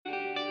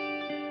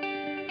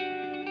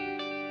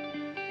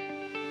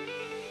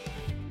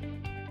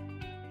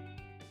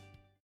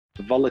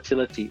the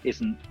volatility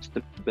isn't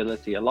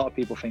stability. A lot of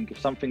people think if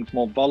something's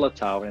more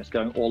volatile and it's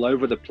going all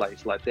over the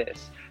place like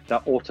this,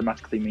 that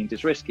automatically means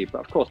it's risky. But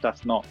of course,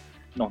 that's not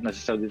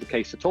necessarily the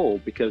case at all,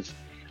 because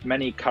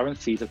many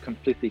currencies have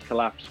completely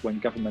collapsed when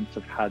governments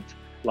have had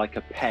like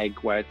a peg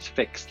where it's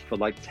fixed for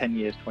like 10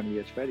 years, 20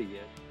 years, 30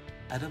 years.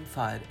 Adam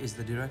Fayed is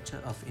the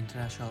director of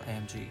International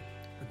AMG,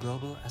 a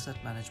global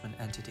asset management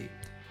entity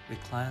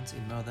with clients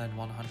in more than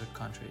 100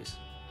 countries.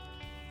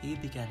 He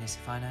began his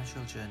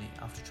financial journey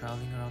after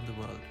traveling around the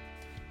world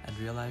and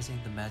realizing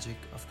the magic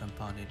of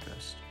compound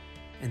interest.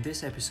 In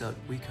this episode,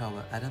 we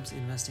cover Adam's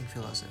investing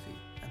philosophy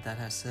and that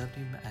has served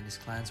him and his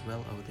clients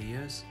well over the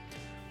years,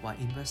 why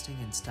investing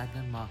in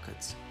stagnant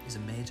markets is a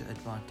major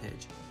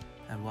advantage,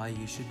 and why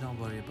you should not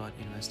worry about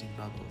investing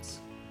bubbles.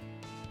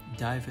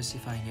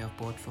 Diversifying your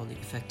portfolio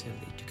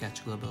effectively to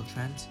catch global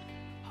trends,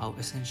 how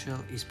essential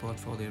is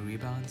portfolio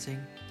rebalancing,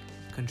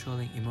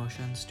 controlling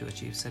emotions to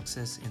achieve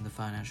success in the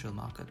financial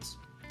markets.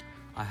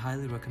 I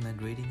highly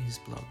recommend reading his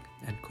blog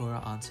and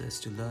Quora Answers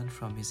to learn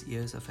from his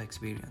years of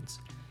experience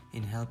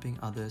in helping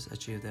others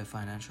achieve their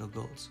financial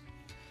goals.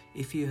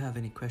 If you have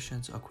any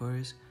questions or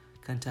queries,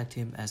 contact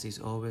him as he's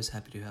always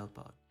happy to help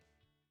out.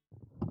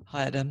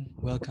 Hi Adam,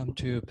 welcome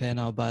to Pay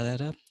Now Buy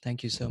Later.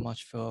 Thank you so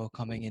much for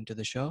coming into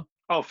the show.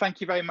 Oh, thank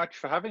you very much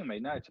for having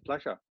me. No, it's a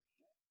pleasure.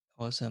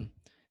 Awesome.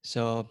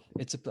 So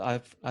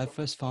I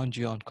first found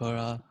you on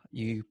Quora.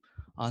 You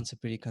answer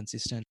pretty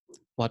consistent.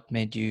 What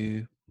made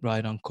you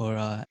write on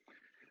Quora?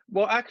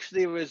 Well,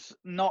 actually, it was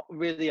not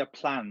really a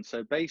plan.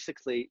 So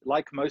basically,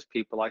 like most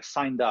people, I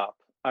signed up,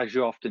 as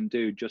you often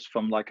do, just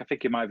from like, I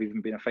think it might have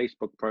even been a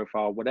Facebook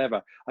profile or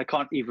whatever. I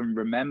can't even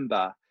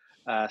remember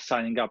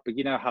signing up, but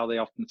you know how they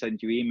often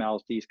send you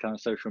emails, these kind of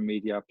social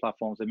media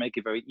platforms, they make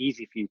it very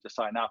easy for you to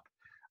sign up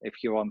if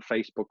you're on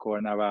Facebook or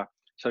another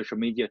social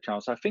media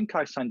channels. I think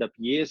I signed up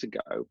years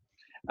ago,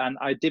 and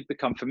I did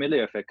become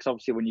familiar with it because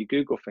obviously when you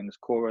Google things,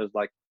 Quora is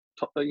like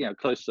top,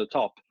 close to the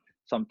top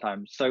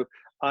sometimes. So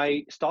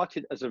I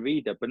started as a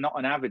reader, but not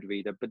an avid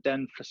reader. But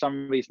then for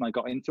some reason I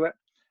got into it.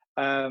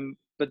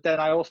 But then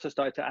I also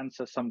started to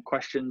answer some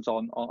questions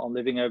on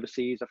living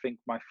overseas. I think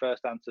my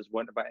first answers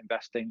weren't about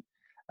investing.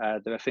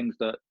 There are things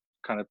that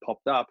kind of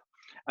popped up.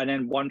 And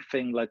then one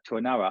thing led to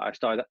another. I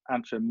started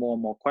answering more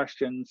and more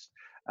questions.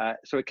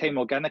 So it came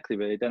organically,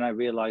 really. Then I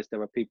realized there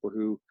were people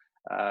who,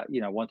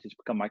 wanted to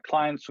become my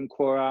clients from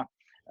Quora.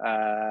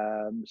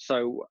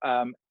 So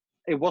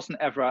it wasn't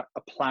ever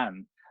a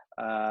plan.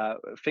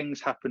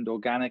 Things happened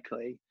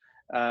organically.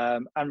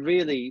 And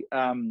really,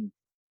 I'm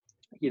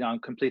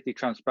completely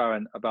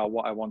transparent about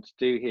what I want to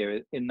do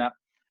here, in that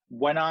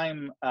when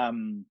I'm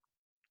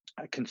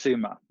a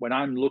consumer, when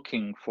I'm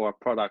looking for a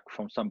product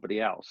from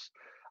somebody else,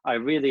 I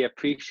really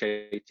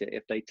appreciate it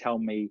if they tell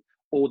me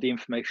all the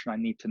information I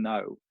need to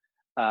know,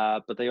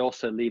 but they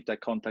also leave their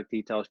contact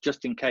details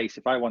just in case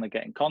if I want to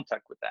get in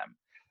contact with them.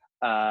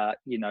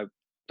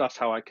 That's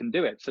how I can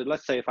do it. So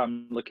let's say if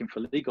I'm looking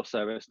for legal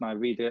service and I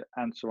read an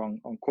answer on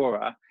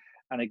Quora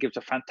and it gives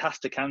a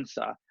fantastic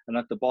answer, and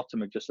at the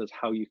bottom it just says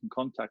how you can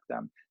contact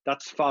them,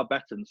 that's far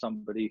better than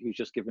somebody who's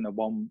just given a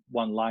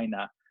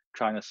one-liner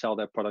trying to sell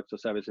their products or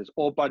services,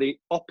 or by the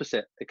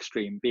opposite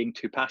extreme, being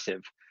too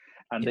passive.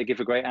 And they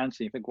give a great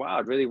answer. You think, wow,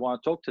 I'd really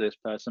want to talk to this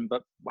person,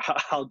 but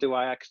how do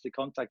I actually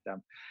contact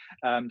them?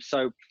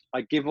 So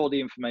I give all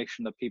the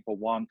information that people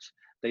want.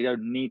 They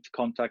don't need to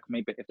contact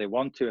me, but if they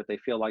want to, if they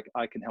feel like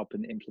I can help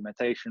in the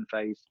implementation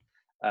phase,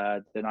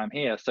 then I'm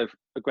here. So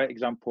a great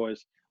example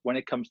is when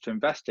it comes to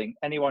investing,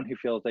 anyone who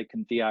feels they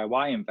can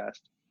DIY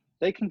invest,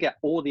 they can get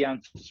all the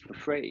answers for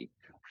free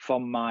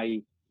from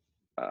my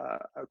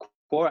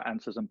Quora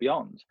answers and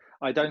beyond.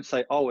 I don't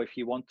say, oh, if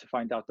you want to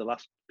find out the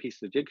last piece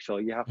of the jigsaw,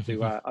 you have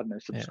to,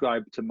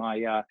 subscribe to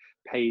my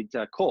paid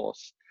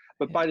course.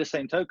 But by the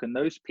same token,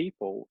 those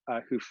people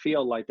who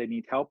feel like they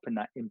need help in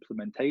that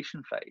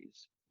implementation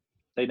phase,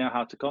 they know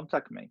how to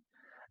contact me.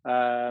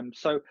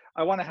 So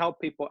I want to help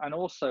people, and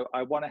also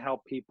I want to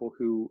help people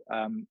who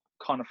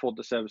can't afford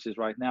the services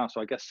right now.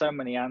 So I get so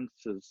many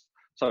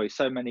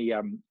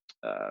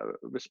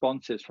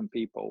responses from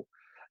people,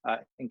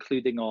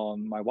 including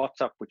on my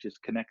WhatsApp, which is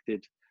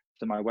connected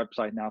to my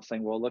website now,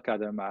 saying, well, look,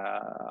 Adam,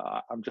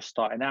 I'm just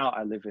starting out.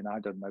 I live in, I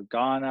don't know,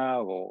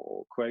 Ghana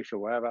or Croatia, or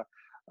wherever.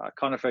 I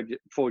can't afford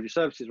your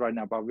services right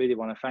now, but I really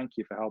want to thank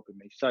you for helping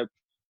me. So,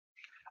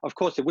 of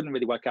course, it wouldn't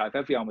really work out if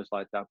everyone was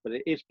like that, but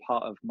it is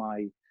part of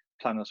my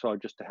plan as well,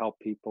 just to help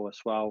people as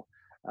well,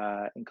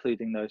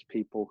 including those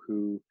people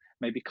who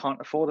maybe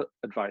can't afford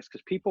advice.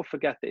 Because people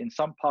forget that in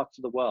some parts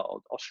of the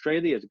world,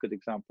 Australia is a good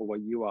example where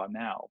you are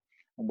now,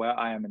 and where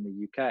I am in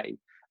the UK,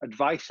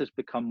 advice has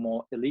become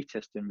more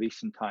elitist in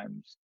recent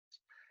times.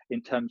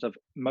 In terms of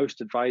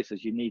most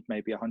advisors, you need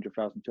maybe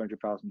 100,000,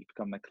 200,000 to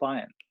become their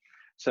client.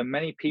 So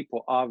many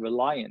people are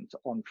reliant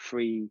on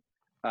free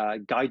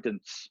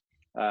guidance,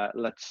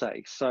 let's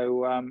say.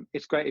 So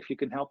it's great if you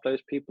can help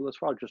those people as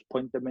well, just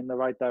point them in the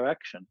right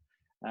direction.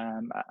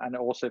 And it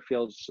also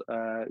feels,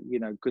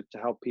 good to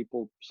help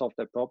people solve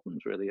their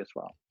problems really as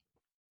well.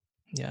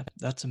 Yeah,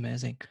 that's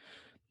amazing.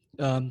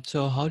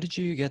 So how did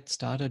you get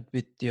started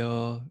with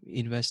your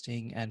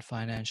investing and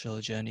financial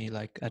journey?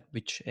 Like at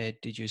which age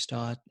did you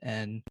start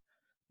and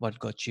what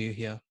got you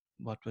here?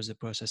 What was the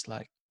process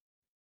like?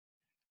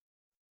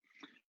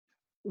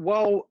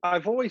 Well,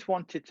 I've always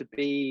wanted to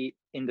be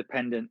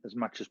independent as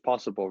much as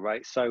possible,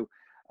 right? So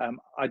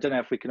I don't know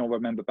if we can all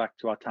remember back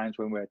to our times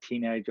when we were a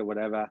teenager or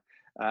whatever.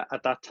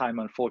 At that time,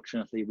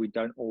 unfortunately, we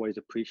don't always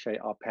appreciate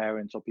our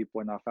parents or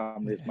people in our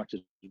family as Yeah. much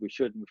as we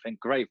should. And we think,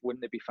 great,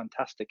 wouldn't it be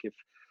fantastic if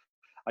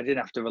I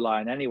didn't have to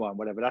rely on anyone,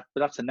 whatever. But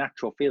that's a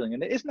natural feeling,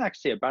 and it isn't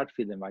actually a bad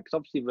feeling, right? Because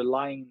obviously,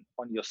 relying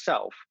on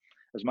yourself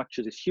as much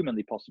as is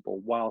humanly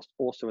possible, whilst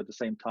also at the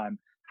same time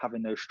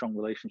having those strong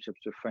relationships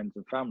with friends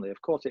and family, of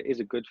course, it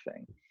is a good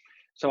thing.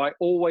 So I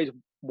always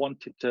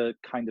wanted to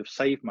kind of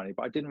save money,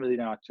 but I didn't really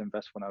know how to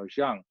invest when I was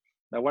young.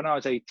 Now, when I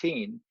was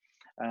 18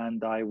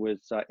 and I was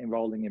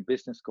enrolling in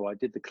business school, I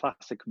did the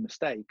classic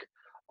mistake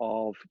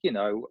of,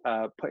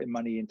 putting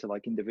money into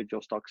like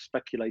individual stocks,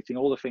 speculating,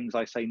 all the things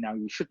I say now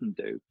you shouldn't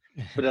do.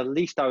 But at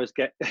least I was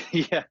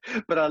yeah,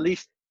 but at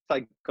least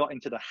I got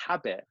into the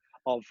habit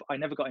of, I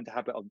never got into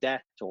habit of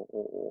debt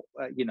or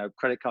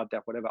credit card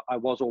debt, whatever. I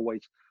was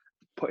always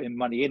putting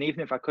money in, even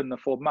if I couldn't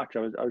afford much. I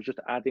was just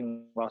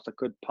adding whilst I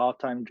could,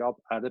 part-time job,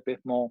 add a bit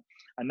more,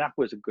 and that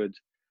was a good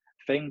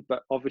thing.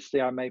 But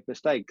obviously, I made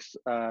mistakes,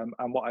 and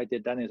what I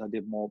did then is I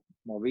did more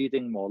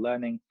reading, more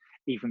learning,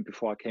 even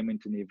before I came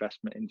into the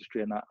investment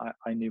industry, and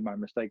I knew my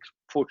mistakes,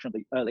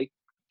 fortunately, early,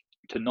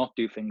 to not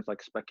do things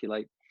like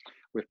speculate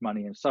with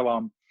money and so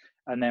on.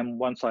 And then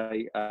once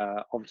I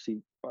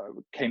obviously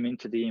came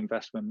into the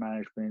investment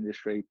management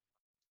industry,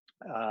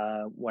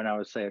 when I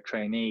was, say, a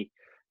trainee,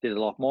 did a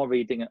lot more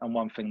reading, and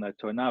one thing led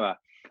to another.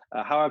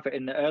 However,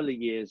 in the early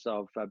years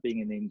of being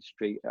in the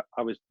industry,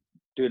 I was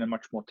doing a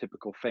much more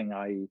typical thing.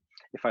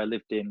 If I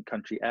lived in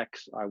country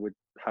X, I would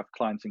have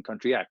clients in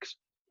country X,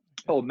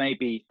 or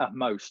maybe at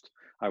most,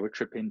 I would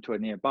trip into a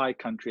nearby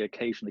country,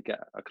 occasionally get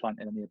a client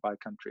in a nearby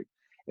country.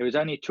 It was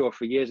only 2 or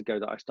 3 years ago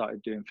that I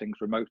started doing things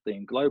remotely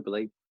and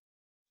globally,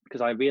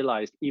 because I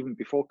realized even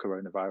before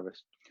coronavirus,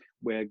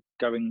 we're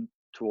going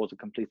towards a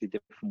completely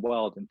different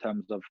world in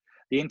terms of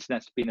the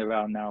internet's been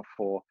around now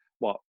for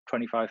what,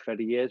 25,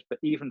 30 years, but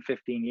even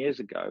 15 years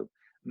ago,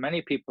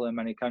 many people in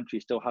many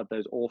countries still had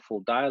those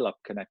awful dial-up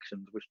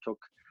connections, which took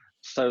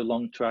so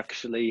long to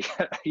actually,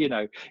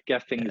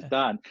 get things Yeah.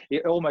 done.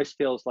 It almost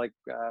feels like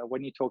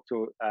when you talk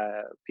to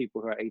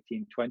people who are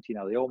 18, 20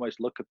 now, they almost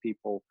look at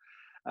people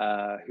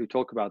who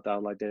talk about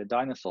that like they're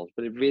dinosaurs.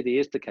 But it really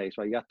is the case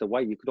where you have to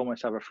wait. You could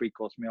almost have a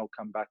three-course meal,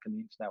 come back, and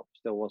the internet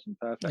still wasn't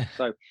perfect.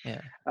 So,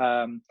 Yeah.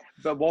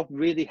 but what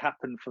really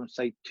happened from,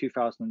 say,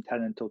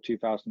 2010 until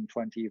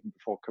 2020, even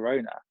before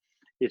Corona,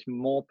 is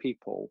more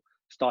people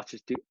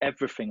started to do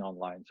everything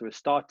online. So it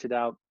started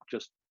out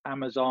just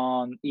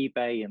Amazon,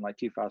 eBay in like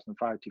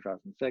 2005,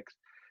 2006.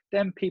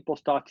 Then people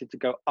started to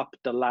go up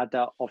the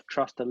ladder of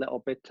trust a little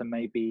bit to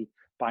maybe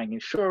buying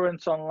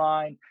insurance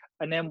online.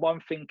 And then one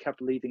thing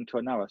kept leading to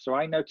another. So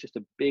I noticed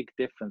a big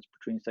difference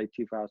between, say,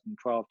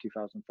 2012,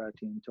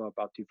 2013 until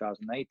about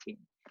 2018.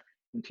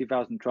 In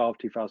 2012,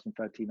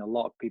 2013, a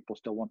lot of people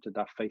still wanted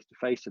that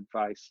face-to-face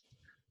advice,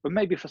 but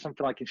maybe for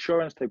something like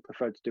insurance, they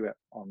preferred to do it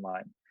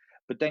online.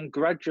 But then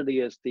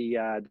gradually, as the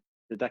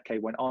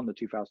decade went on, the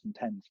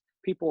 2010s,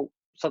 people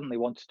suddenly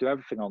wanted to do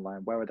everything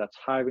online, whether that's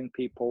hiring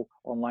people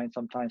online,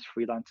 sometimes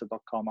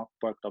freelancer.com,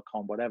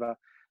 upwork.com, whatever,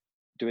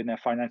 doing their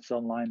finances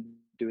online,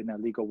 doing their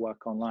legal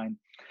work online,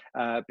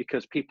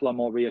 because people are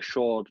more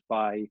reassured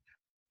by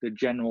the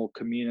general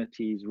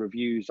community's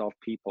reviews of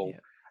people,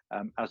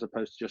 Yeah. as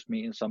opposed to just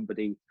meeting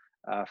somebody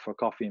for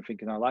coffee and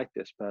thinking, I like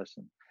this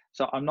person.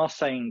 So I'm not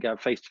saying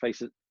face to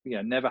face,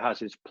 never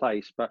has its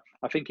place, but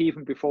I think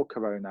even before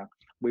Corona,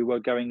 we were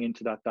going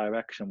into that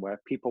direction where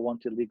people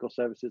wanted legal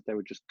services. They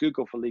would just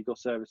Google for legal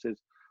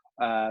services,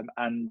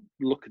 and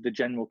look at the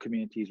general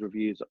community's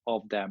reviews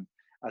of them,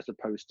 as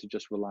opposed to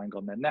just relying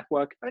on their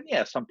network. And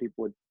yeah, some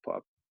people would put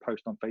a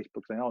post on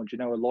Facebook saying, "Oh, do you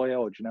know a lawyer,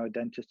 or do you know a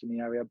dentist in the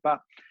area?"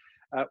 But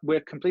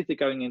we're completely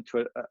going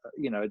into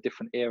a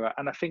different era,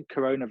 and I think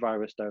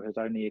coronavirus though has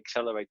only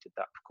accelerated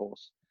that. Of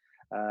course,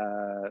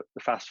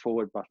 the fast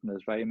forward button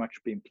has very much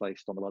been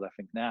placed on the world, I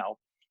think, now,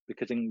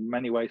 because in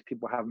many ways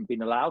people haven't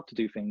been allowed to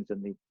do things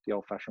in the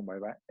old-fashioned way,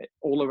 right?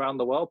 All around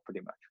the world,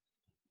 pretty much.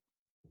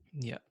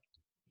 Yeah.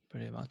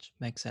 Pretty much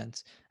makes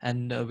sense.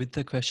 And with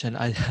the question,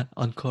 I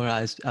on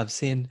Quora, I've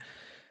seen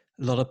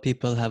a lot of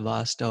people have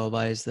asked, "Oh,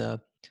 why is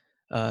the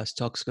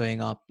stocks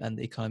going up and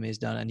the economy is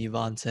down?" And you've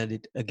answered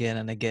it again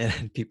and again,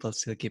 and people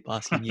still keep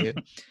asking you.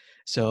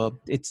 So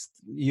it's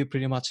you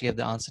pretty much gave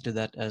the answer to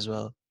that as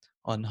well,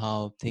 on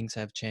how things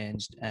have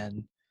changed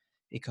and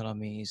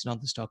economy is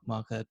not the stock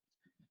market.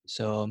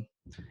 So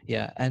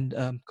yeah, and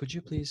could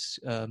you please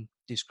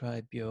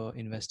describe your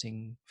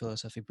investing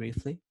philosophy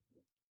briefly?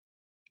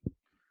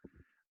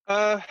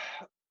 Uh,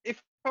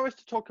 if I was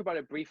to talk about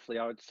it briefly,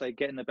 I would say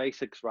getting the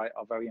basics right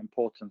are very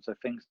important. So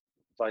things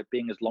like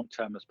being as long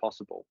term as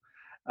possible.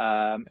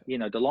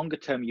 The longer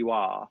term you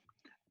are,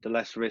 the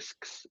less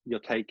risks you're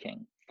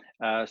taking.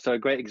 So a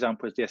great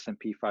example is the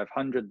S&P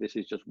 500. This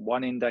is just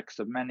one index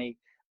of many,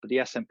 but the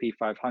S&P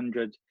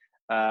 500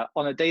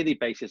 on a daily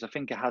basis, I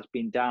think it has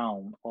been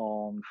down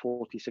on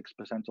 46%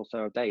 or so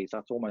of days.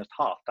 That's almost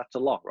half. That's a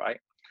lot, right?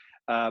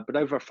 But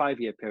over a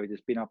 5-year period,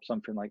 it's been up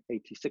something like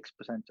 86%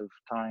 of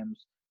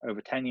times.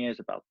 Over 10 years,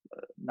 about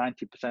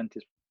 90%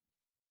 is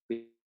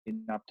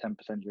been up, 10%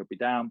 you'll be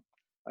down.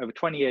 Over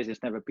 20 years,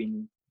 it's never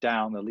been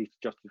down, at least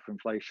adjusted for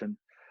inflation.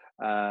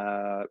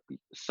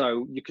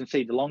 So you can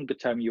see the longer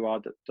term you are,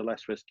 the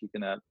less risk you're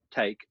going to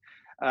take.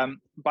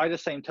 By the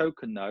same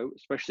token, though,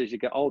 especially as you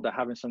get older,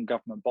 having some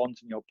government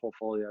bonds in your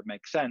portfolio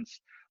makes sense.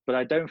 But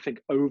I don't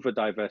think over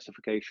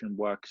diversification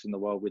works in the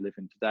world we live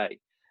in today.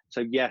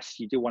 So yes,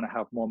 you do want to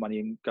have more money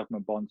in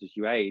government bonds as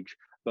you age,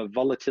 but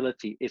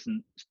volatility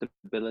isn't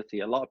stability.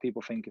 A lot of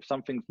people think if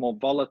something's more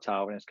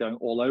volatile and it's going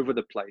all over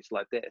the place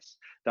like this,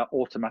 that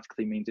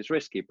automatically means it's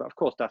risky. But of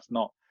course, that's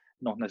not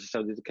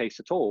necessarily the case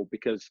at all,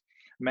 because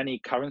many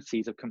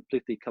currencies have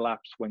completely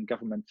collapsed when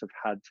governments have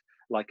had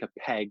like a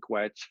peg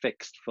where it's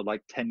fixed for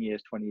like 10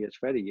 years, 20 years,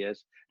 30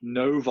 years,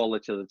 no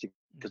volatility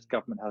because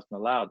government hasn't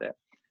allowed it.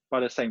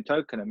 By the same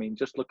token, I mean,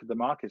 just look at the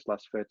markets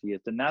last 30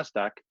 years. The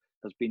NASDAQ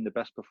has been the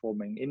best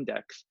performing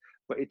index,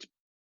 but it's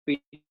been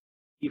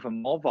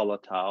even more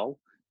volatile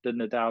than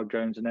the Dow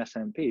Jones and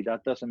S&P.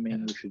 That doesn't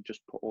mean you should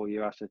just put all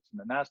your assets in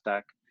the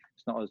NASDAQ.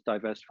 It's not as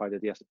diversified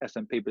as the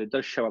S&P, but it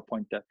does show a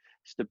point that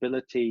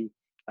stability,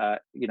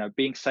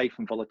 being safe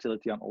and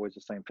volatility aren't always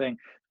the same thing.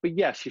 But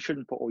yes, you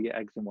shouldn't put all your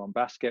eggs in one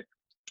basket.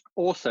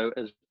 Also,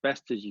 as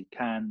best as you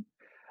can,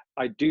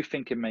 I do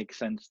think it makes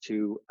sense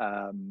to,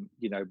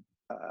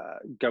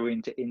 go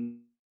into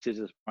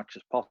indices as much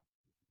as possible.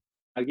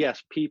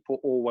 Yes, people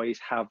always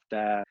have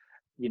their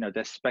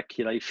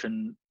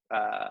speculation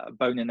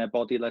bone in their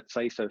body, let's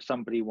say. So if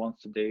somebody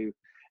wants to do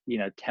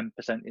 10%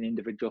 in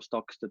individual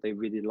stocks that they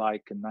really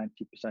like and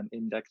 90%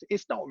 index,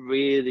 it's not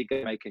really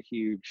going to make a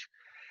huge,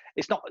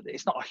 it's not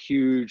a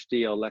huge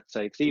deal, let's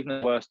say, because even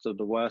the worst of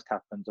the worst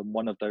happens and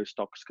one of those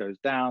stocks goes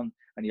down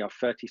and you have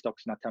 30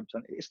 stocks in that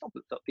 10%, it's not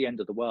the end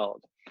of the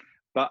world.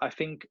 But I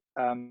think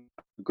a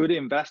good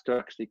investor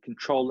actually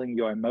controlling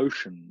your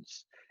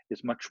emotions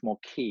is much more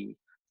key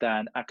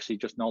than actually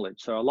just knowledge.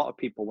 So a lot of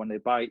people, when they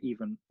buy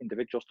even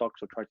individual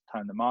stocks or try to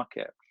time the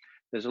market,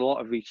 there's a lot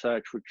of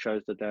research which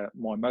shows that they're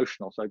more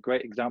emotional. So a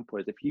great example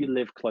is if you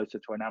live closer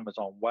to an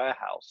Amazon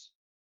warehouse,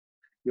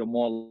 you're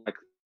more likely to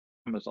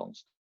buy Amazon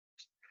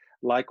stocks.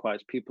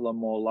 Likewise, people are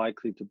more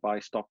likely to buy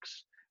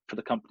stocks for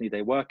the company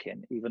they work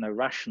in, even though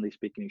rationally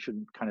speaking, you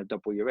shouldn't kind of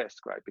double your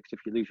risk, right? Because if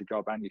you lose your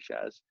job and your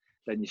shares,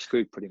 then you're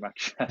screwed pretty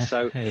much.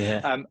 So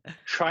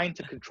trying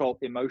to control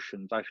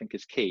emotions, I think,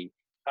 is key.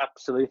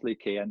 Absolutely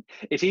key. And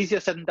it's easier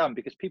said than done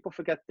because people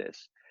forget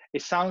this.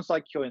 It sounds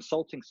like you're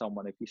insulting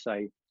someone if you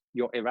say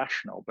you're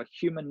irrational, but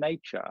human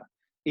nature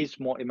is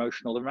more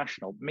emotional than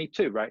rational. Me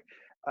too, right?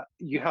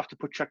 You have to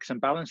put checks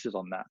and balances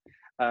on that.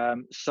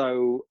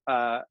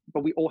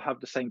 But we all have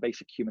the same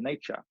basic human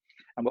nature,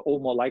 and we're all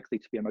more likely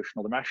to be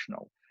emotional than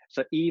rational.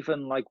 So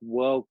even like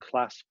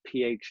world-class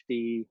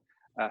PhD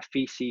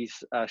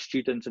theses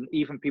students and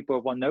even people who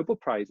have won Nobel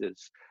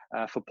Prizes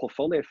for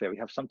portfolio theory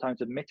have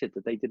sometimes admitted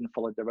that they didn't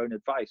follow their own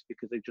advice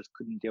because they just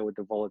couldn't deal with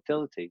the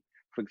volatility.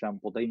 For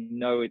example, they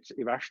know it's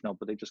irrational,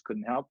 but they just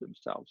couldn't help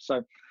themselves.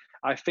 So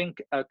I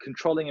think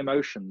controlling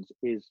emotions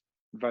is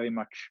very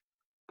much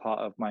part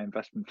of my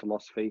investment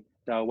philosophy.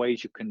 There are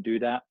ways you can do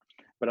that,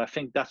 but I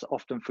think that's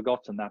often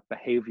forgotten, that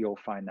behavioral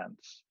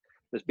finance.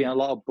 There's been a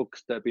lot of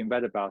books that have been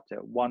read about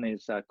it. One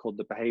is called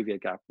The Behavior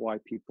Gap, why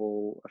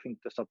people, I think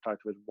the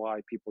subtitle is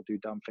Why People Do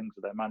Dumb Things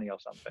with Their Money or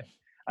something.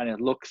 And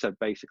it looks at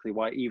basically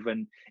why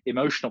even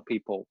unemotional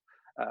people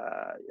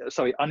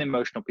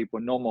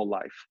in normal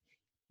life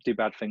do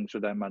bad things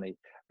with their money.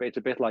 But it's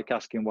a bit like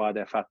asking why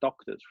they're fat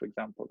doctors, for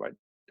example, right?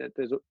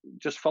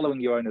 Just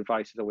following your own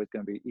advice is always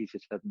going to be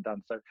easier said than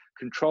done. So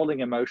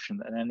controlling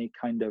emotion and any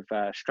kind of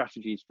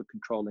strategies for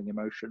controlling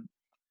emotion,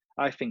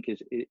 I think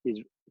is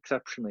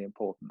exceptionally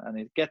important, and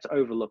it gets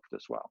overlooked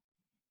as well.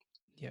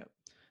 Yeah.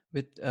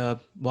 With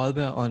while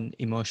we're on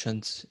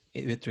emotions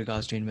with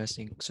regards to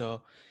investing,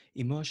 so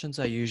emotions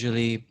are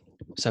usually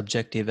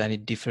subjective and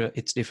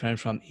it's different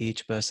from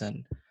each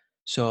person.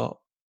 So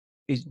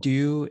do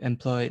you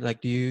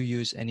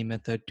use any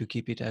method to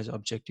keep it as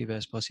objective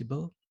as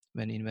possible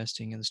when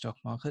investing in the stock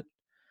market,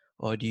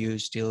 or do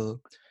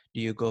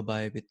you go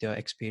by with your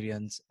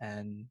experience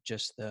and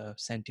just the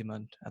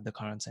sentiment at the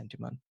current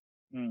sentiment?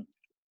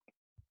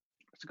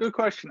 It's a good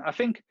question. I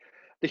think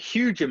the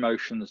huge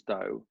emotions,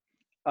 though,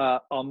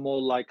 are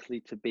more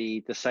likely to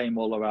be the same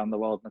all around the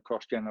world and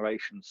across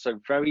generations. So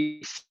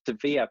very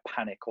severe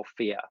panic or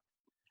fear,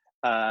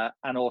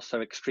 and also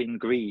extreme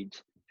greed.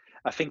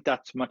 I think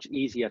that's much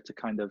easier to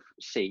kind of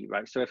see,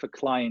 right? So if a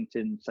client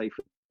in, say,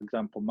 for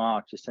example,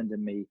 March is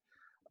sending me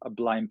a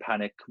blind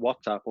panic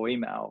WhatsApp or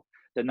email,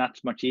 then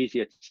that's much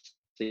easier to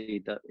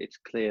see that it's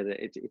clear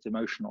that it's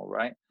emotional,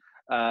 right?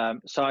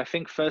 So I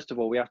think, first of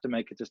all, we have to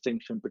make a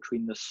distinction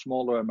between the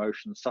smaller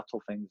emotions,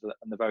 subtle things,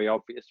 and the very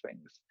obvious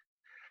things.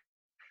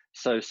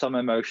 So some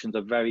emotions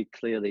are very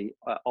clearly,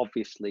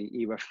 obviously,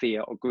 either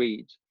fear or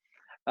greed.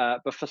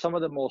 But for some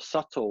of the more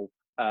subtle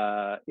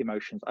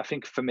emotions, I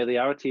think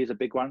familiarity is a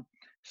big one.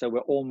 So we're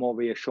all more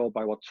reassured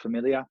by what's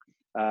familiar,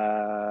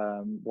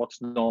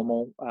 what's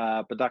normal,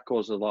 but that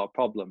causes a lot of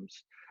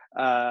problems.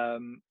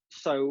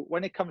 So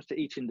when it comes to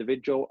each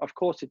individual, of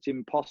course, it's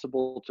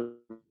impossible to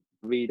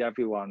read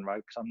everyone,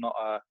 right?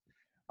 Because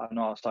I'm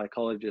not a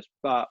psychologist,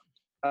 but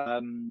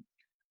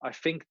I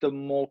think the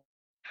more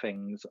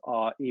things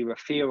are either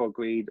fear or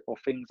greed, or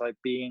things like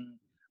being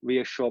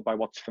reassured by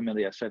what's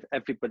familiar. So if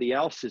everybody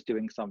else is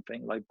doing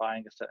something like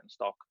buying a certain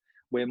stock,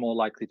 we're more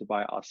likely to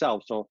buy it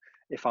ourselves. Or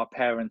if our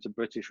parents are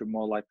British, we're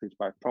more likely to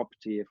buy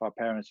property. If our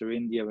parents are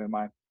Indian, we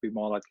might be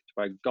more likely to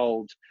buy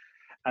gold,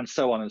 and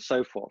so on and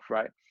so forth,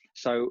 right?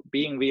 So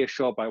being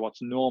reassured by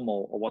what's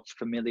normal or what's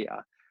familiar,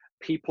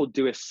 people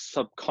do it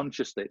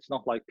subconsciously. It's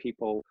not like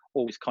people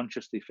always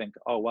consciously think,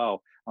 oh,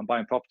 well, I'm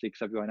buying property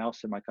because everyone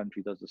else in my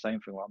country does the same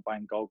thing, or I'm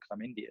buying gold because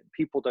I'm Indian.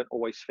 People don't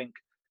always think,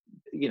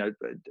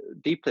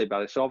 deeply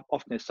about it. So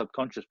often it's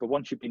subconscious, but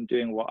once you've been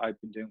doing what I've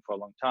been doing for a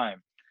long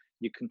time,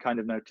 you can kind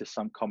of notice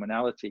some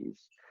commonalities,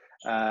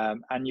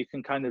 and you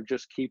can kind of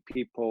just keep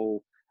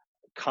people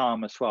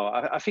calm as well.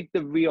 I think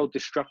the real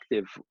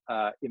destructive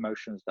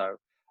emotions, though,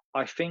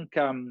 I think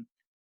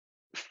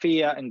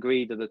fear and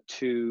greed are the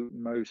two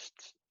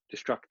most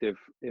destructive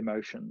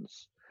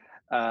emotions,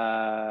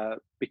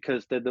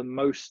 because they're the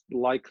most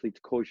likely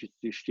to cause you to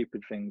do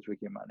stupid things with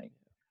your money,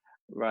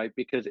 right?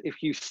 Because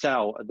if you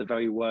sell at the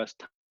very worst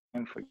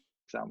time, for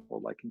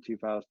example, like in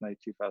 2008,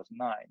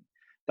 2009,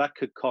 that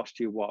could cost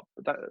you what?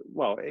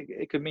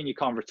 It could mean you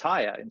can't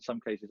retire in some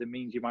cases. It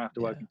means you might have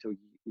to work Yeah. until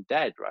you're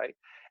dead, right?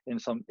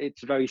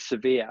 It's very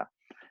severe.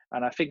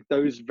 And I think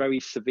those very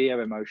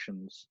severe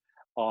emotions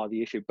are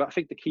the issue. But I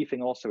think the key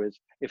thing also is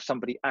if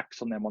somebody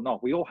acts on them or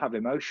not. We all have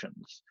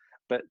emotions,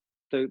 but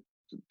the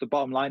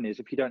bottom line is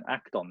if you don't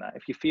act on that,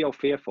 if you feel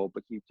fearful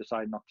but you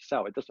decide not to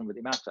sell, it doesn't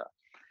really matter.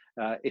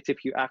 It's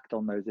if you act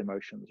on those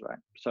emotions, right?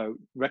 So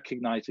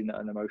recognizing that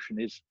an emotion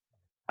is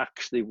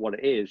actually what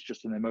it is,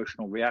 just an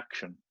emotional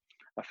reaction,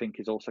 I think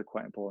is also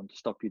quite important to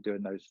stop you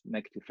doing those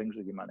negative things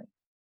with your money.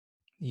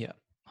 Yeah,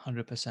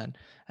 100%.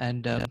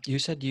 And you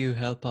said you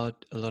help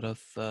out a lot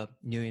of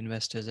new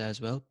investors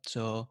as well.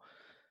 So,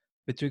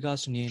 with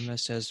regards to new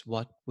investors,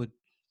 what would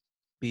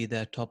be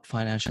their top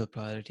financial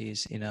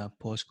priorities in a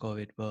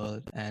post-COVID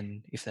world?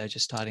 And if they're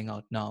just starting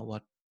out now,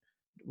 what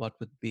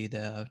would be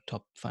their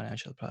top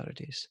financial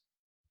priorities?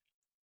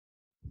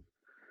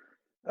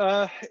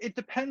 It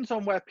depends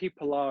on where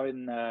people are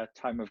in their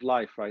time of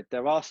life, right?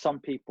 There are some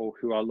people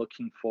who are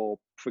looking for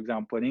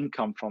example, an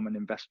income from an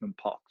investment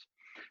pot.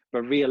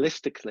 But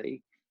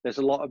realistically, there's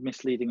a lot of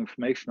misleading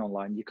information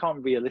online. You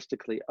can't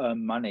realistically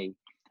earn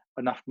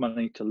enough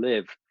money to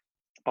live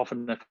off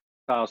an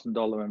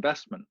 $1,000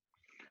 investment,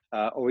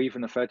 or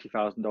even a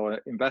 $30,000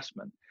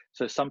 investment.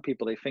 So some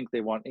people, they think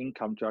they want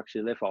income to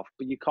actually live off,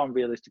 but you can't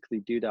realistically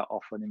do that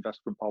off an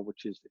investment pot,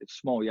 which it's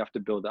small. You have to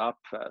build it up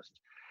first.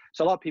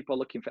 So a lot of people are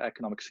looking for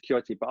economic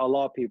security, but a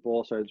lot of people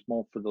also, it's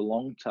more for the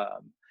long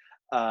term,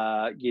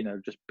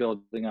 just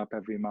building up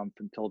every month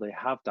until they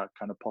have that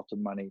kind of pot of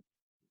money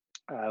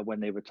when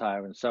they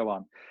retire and so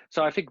on.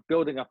 So I think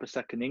building up a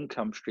second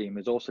income stream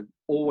is also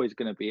always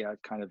going to be a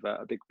kind of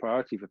a big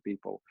priority for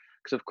people,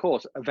 because of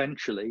course,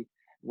 eventually,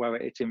 whether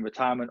it's in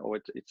retirement or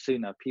it's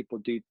sooner, people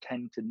do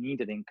tend to need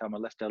an income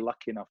unless they're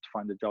lucky enough to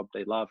find a job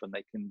they love and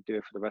they can do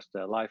it for the rest of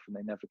their life and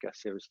they never get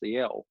seriously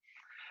ill.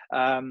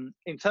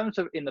 In terms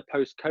of in the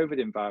post-COVID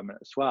environment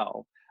as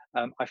well,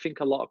 I think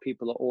a lot of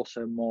people are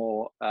also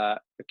more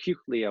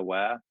acutely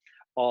aware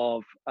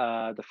of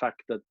the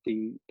fact that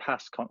the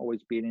past can't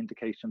always be an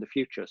indication of the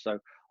future. So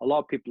a lot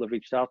of people have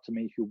reached out to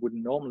me who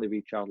wouldn't normally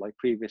reach out, like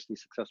previously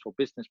successful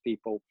business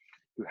people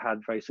who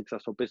had very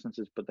successful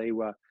businesses, but they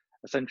were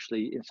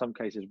essentially in some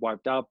cases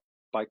wiped out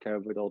by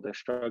COVID, or they're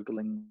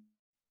struggling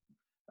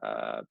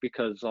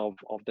because of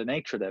the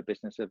nature of their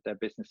business. If their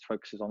business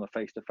focuses on a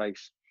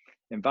face-to-face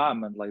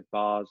environment like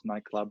bars,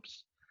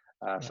 nightclubs,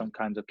 Right. some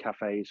kinds of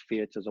cafes,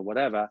 theaters, or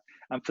whatever.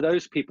 And for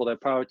those people, their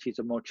priorities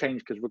are more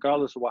changed because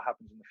regardless of what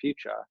happens in the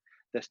future,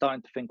 they're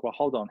starting to think, well,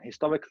 hold on,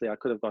 historically, I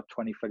could have got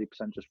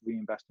 20-30% just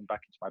reinvesting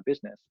back into my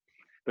business.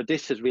 But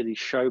this has really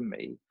shown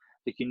me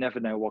that you never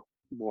know what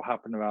will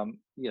happen around,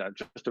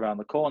 just around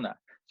the corner.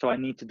 So I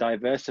need to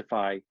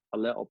diversify a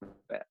little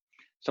bit.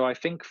 So I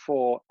think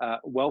for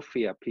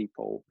wealthier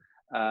people,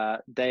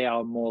 they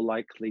are more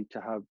likely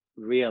to have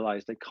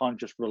realized they can't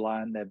just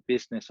rely on their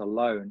business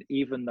alone,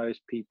 even those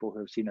people who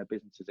have seen their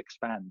businesses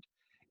expand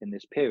in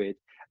this period.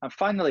 And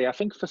finally, I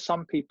think for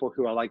some people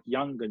who are like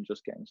young and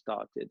just getting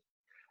started,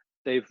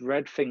 they've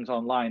read things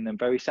online and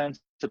very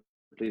sensibly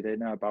they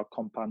know about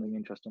compounding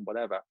interest and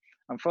whatever.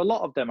 And for a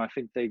lot of them, I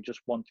think they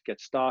just want to get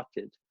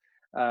started.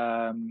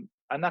 And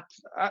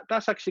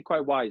that's actually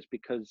quite wise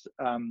because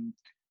I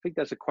think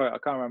there's a quote, I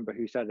can't remember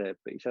who said it,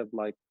 but he said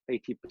like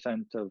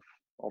 80% of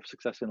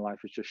success in life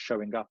is just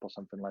showing up or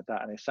something like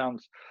that. And it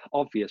sounds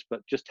obvious,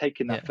 but just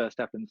taking that Yeah. first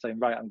step and saying,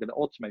 right, I'm going to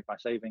automate my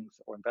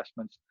savings or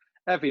investments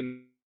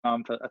every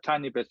month, a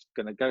tiny bit's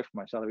going to go for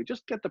my salary.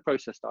 Just get the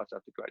process started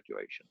after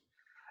graduation.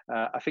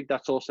 I think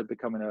that's also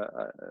becoming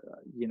a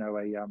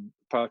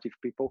priority for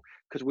people,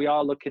 because we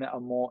are looking at a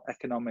more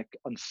economic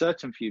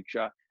uncertain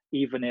future.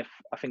 Even if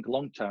I think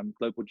long-term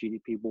global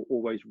GDP will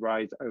always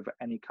rise over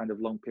any kind of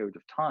long period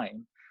of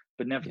time,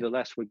 but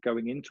nevertheless, we're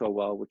going into a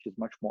world which is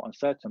much more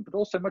uncertain, but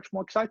also much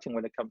more exciting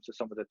when it comes to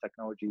some of the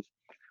technologies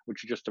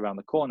which are just around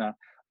the corner.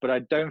 But I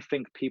don't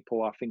think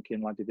people are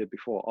thinking like they did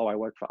before. Oh, I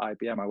work for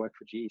IBM, I work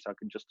for GE, so I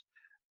can just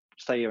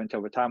stay here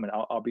until retirement.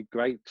 I'll be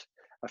great.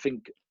 I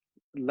think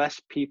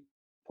less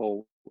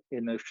people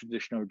in those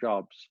traditional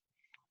jobs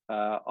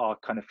are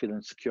kind of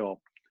feeling secure.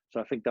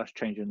 So I think that's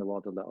changing the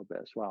world a little bit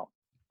as well.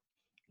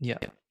 Yeah,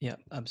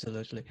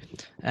 absolutely.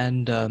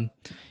 And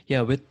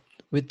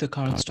with the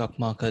current stock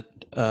market,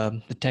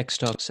 the tech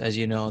stocks, as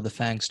you know, the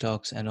FANG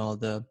stocks and all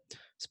the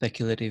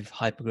speculative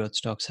hypergrowth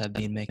stocks have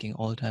been making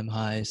all-time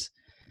highs,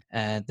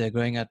 and they're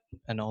growing at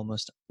an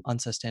almost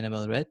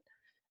unsustainable rate,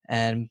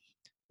 and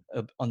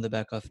on the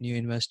back of new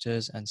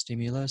investors and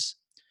stimulus.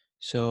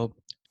 So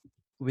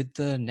with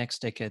the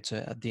next decade,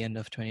 so at the end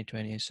of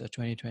 2020, so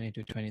 2020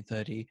 to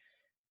 2030,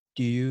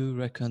 do you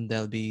reckon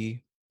there'll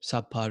be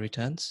subpar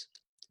returns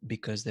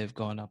because they've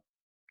gone up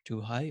too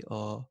high,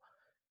 or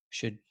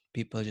should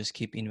people just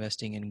keep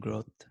investing in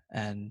growth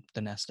and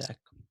the Nasdaq?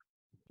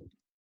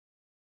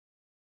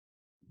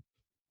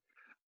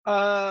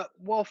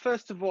 Well,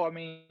 first of all, I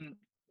mean,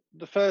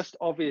 the first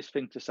obvious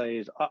thing to say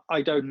is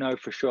I don't know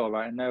for sure,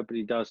 right? And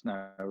nobody does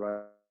know,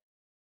 right?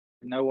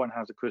 No one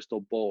has a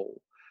crystal ball.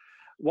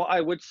 What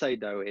I would say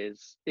though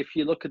is, if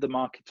you look at the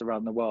markets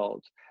around the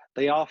world,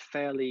 they are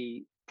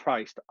fairly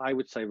priced, I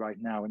would say right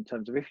now, in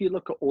terms of, if you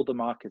look at all the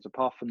markets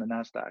apart from the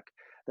Nasdaq,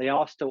 they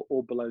are still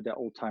all below their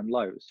all-time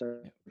lows. So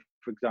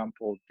for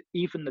example,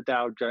 even the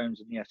Dow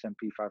Jones and the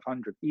S&P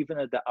 500, even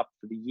though they're up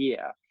for the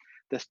year,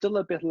 they're still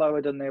a bit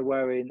lower than they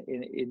were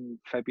in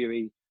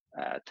February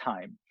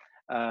time.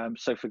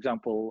 So for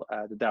example,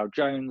 the Dow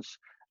Jones,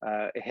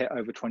 it hit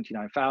over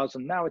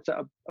 29,000. Now it's at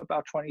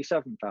about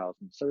 27,000.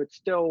 So it's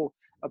still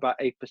about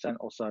 8%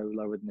 or so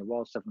lower than it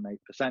was,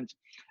 7-8%.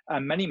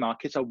 And many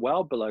markets are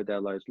well below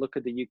their lows. Look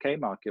at the UK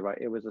market, right?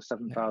 It was a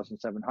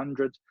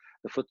 7,700.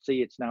 The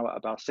FTSE, it's now at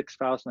about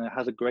 6,000. It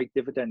has a great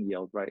dividend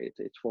yield, right?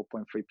 It's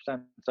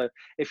 4.3%. So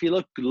if you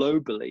look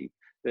globally,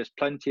 there's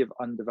plenty of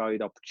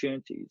undervalued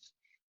opportunities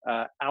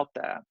out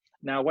there.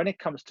 Now, when it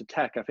comes to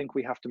tech, I think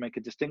we have to make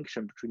a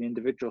distinction between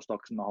individual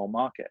stocks and the whole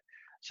market.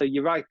 So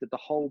you're right that the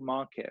whole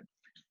market,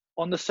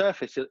 on the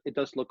surface, it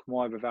does look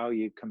more of a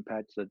value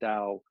compared to the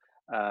Dow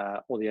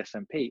or the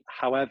S&P.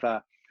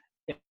 However,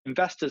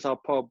 investors are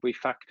probably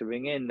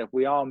factoring in that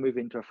we are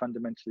moving to a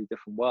fundamentally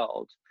different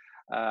world.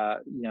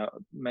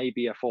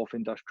 Maybe a fourth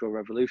industrial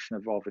revolution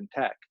involving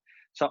tech.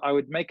 So I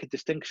would make a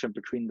distinction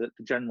between the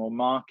general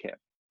market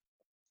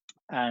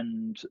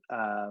and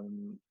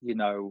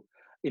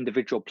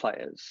individual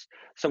players.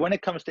 So when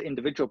it comes to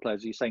individual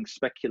players, you're saying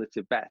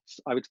speculative bets,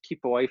 I would keep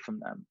away from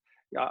them.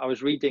 I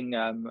was reading,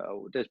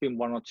 there's been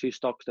one or two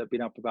stocks that have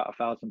been up about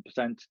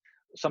 1,000%.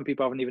 Some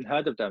people haven't even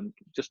heard of them.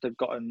 Just they've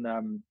gotten,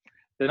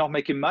 they're not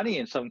making money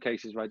in some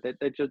cases, right?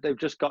 They've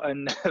just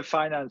gotten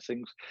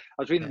financings.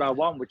 I was reading about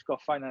one which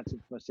got financing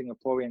from a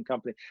Singaporean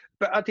company.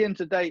 But at the end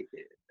of the day,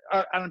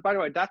 and by the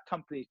way, that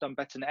company's done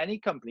better than any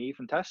company,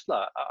 even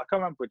Tesla. I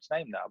can't remember its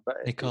name now, but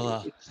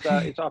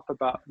it's up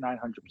about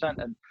 900%.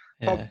 And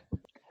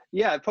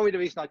probably the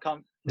reason I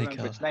can't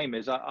remember its name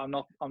is I'm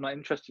not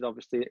interested,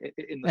 obviously,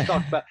 in the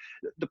stock. But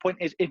the point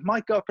is, it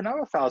might go up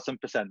another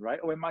 1,000%, right?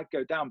 Or it might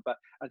go down. But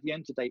at the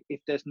end of the day, if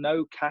there's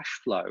no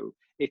cash flow,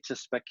 it's a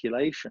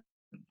speculation,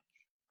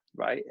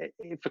 right?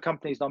 If a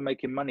company's not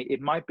making money, it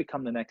might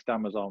become the next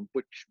Amazon,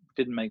 which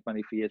didn't make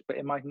money for years, but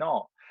it might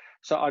not.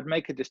 So I'd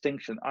make a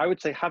distinction. I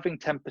would say having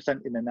 10%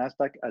 in the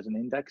Nasdaq as an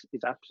index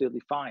is absolutely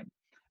fine.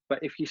 But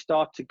if you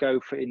start to go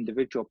for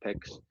individual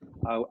picks,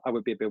 I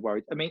would be a bit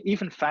worried. I mean,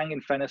 even FANG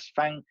and fairness,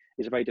 FANG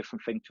is a very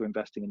different thing to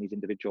investing in these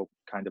individual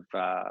kind of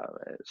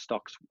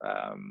stocks,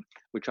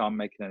 which aren't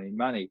making any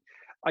money.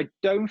 I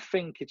don't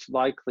think it's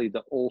likely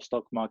that all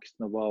stock markets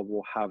in the world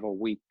will have a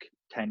weak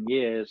 10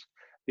 years,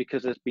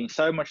 because there's been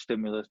so much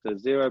stimulus.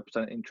 There's 0%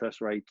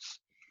 interest rates,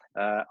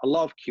 a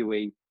lot of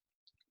QE.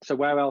 So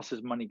where else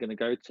is money going to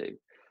go to?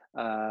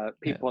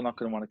 People are not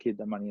going to want to keep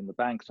their money in the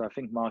bank. So I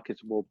think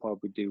markets will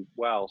probably do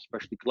well,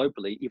 especially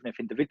globally, even if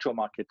individual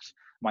markets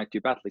might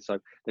do badly. So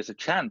there's a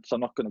chance,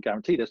 I'm not going to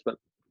guarantee this, but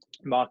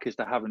markets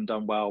that haven't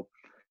done well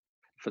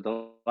for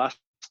the last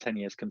 10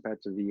 years compared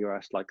to the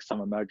US, like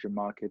some emerging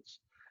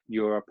markets,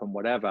 Europe and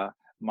whatever,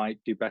 might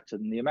do better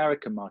than the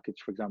American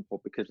markets, for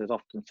example, because there's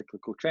often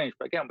cyclical change.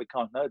 But again, we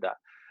can't know that.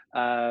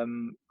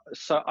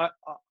 So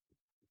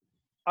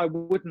I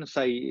wouldn't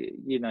say,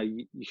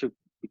 you should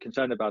be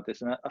concerned about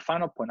this. And a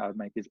final point I would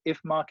make is, if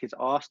markets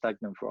are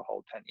stagnant for a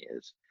whole 10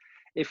 years,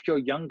 if you're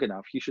young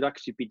enough, you should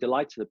actually be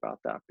delighted about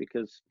that,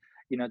 because,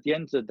 at the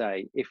end of the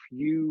day, if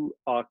you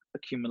are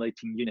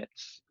accumulating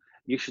units,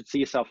 you should see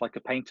yourself like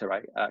a painter,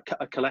 right?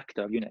 A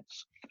collector of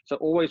units. So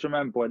always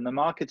remember, when the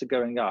markets are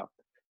going up,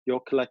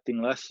 you're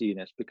collecting less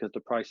units because the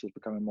price is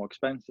becoming more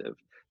expensive.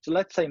 So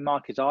let's say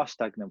markets are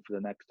stagnant for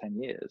the next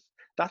 10 years.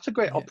 That's a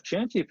great Yeah.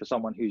 opportunity for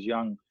someone who's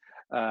young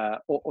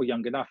or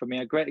young enough. I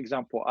mean, a great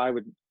example I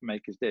would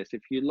make is this.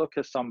 If you look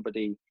at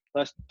somebody,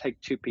 let's take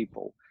two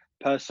people,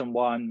 person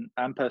one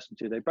and person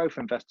two, they both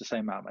invest the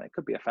same amount of money. It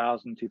could be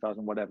 1,000,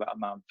 2,000, whatever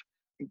amount,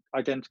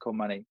 identical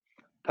money.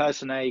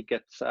 Person A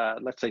gets,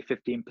 let's say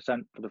 15%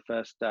 for the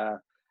first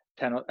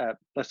 10,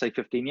 let's say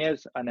 15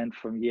 years, and then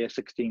from year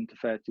 16 to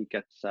 30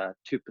 gets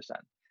 2%.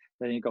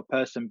 Then you've got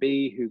person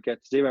B who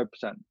gets 0%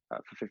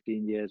 for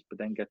 15 years, but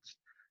then gets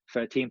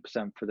 13%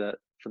 for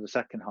the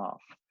second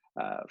half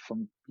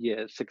from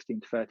year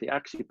 16 to 30.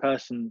 Actually,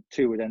 person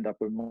two would end up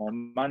with more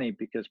money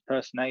because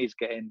person A is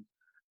getting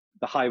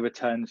the high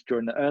returns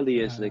during the early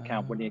years of the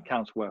account when the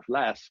account's worth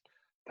less.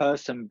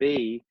 Person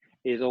B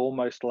is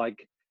almost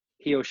like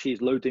he or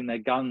she's loading their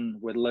gun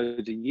with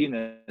loads of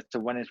units, so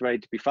when it's ready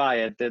to be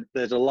fired,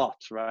 there's a lot,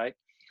 right?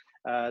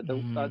 So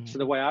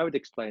the way I would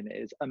explain it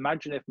is,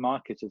 imagine if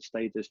markets had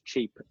stayed as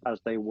cheap as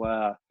they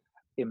were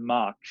in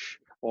March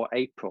or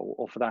April,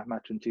 or for that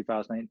matter in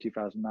 2008 and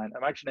 2009.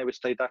 Imagine they would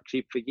stay that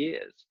cheap for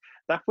years.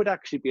 That would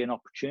actually be an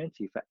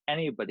opportunity for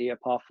anybody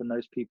apart from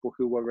those people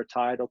who were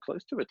retired or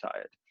close to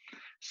retired.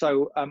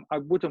 So I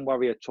wouldn't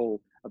worry at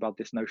all about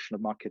this notion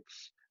of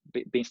markets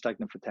being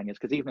stagnant for 10 years,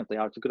 because even if they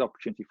are, it's a good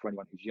opportunity for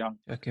anyone who's young.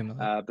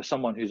 But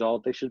someone who's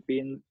old, they should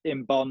be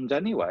in bonds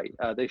anyway.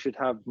 They should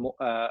have more,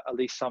 at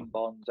least some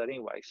bonds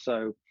anyway.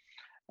 So,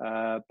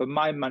 but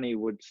my money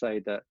would say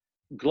that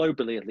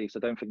globally, at least, I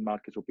don't think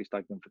markets will be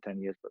stagnant for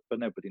 10 years, but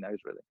nobody knows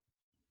really.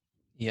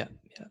 Yeah.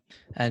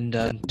 And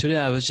today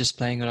I was just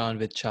playing around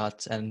with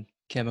charts and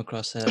came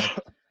across a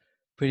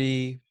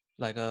pretty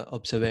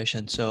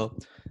observation. So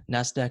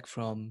Nasdaq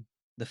from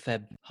the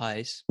Feb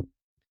highs,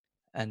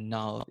 and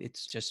now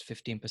it's just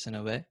 15%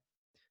 away,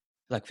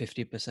 like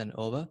 50%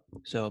 over.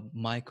 So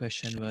my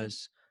question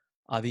was,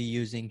 are we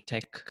using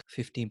tech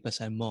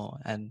 15% more?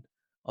 And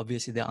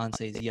obviously the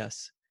answer is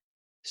yes.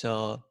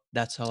 So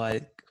that's how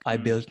I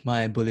built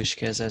my bullish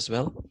case as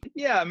well.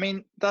 Yeah, I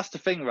mean, that's the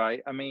thing,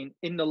 right? I mean,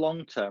 in the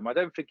long term, I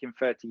don't think in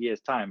 30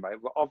 years' time, right,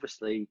 we're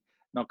obviously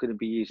not going to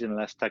be using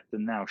less tech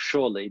than now.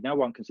 Surely, no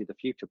one can see the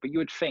future. But you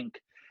would think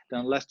that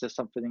unless there's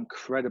something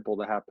incredible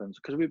that happens,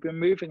 because we've been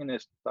moving in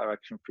this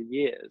direction for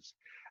years,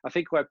 I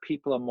think where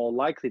people are more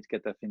likely to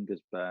get their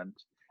fingers burned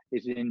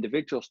is in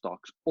individual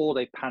stocks, or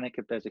they panic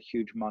if there's a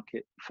huge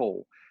market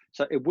fall.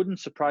 So it wouldn't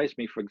surprise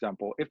me, for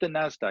example, if the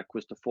NASDAQ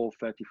was to fall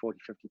 30, 40,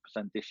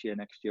 50% this year,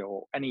 next year,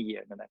 or any year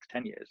in the next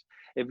 10 years.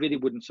 It really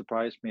wouldn't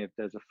surprise me if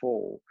there's a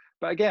fall.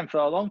 But again, for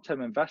a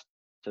long-term investor,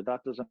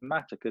 that doesn't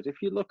matter, because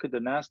if you look at the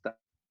NASDAQ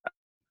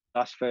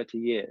last 30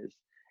 years,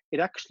 it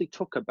actually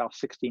took about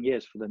 16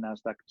 years for the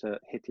NASDAQ to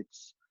hit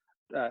its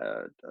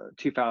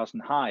 2000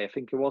 high. I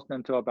think it wasn't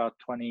until about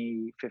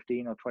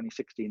 2015 or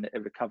 2016 that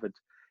it recovered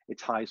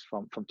its highs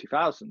from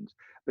 2000,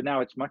 but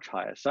now it's much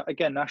higher. So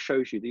again, that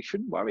shows you that you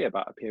shouldn't worry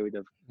about a period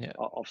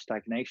of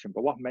stagnation.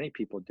 But what many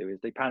people do is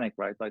they panic,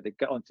 right? Like they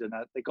got into the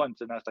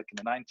NASDAQ in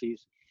the 90s,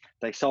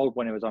 they sold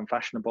when it was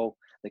unfashionable,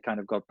 they kind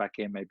of got back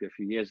in maybe a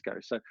few years ago.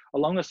 So as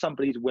long as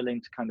somebody's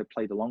willing to kind of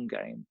play the long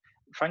game,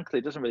 frankly,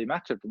 it doesn't really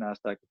matter if the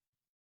NASDAQ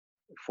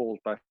falls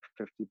by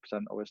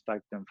 50% or is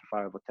stagnant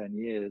for 5 or 10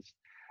 years.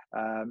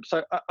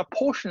 So a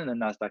portion in the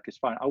NASDAQ is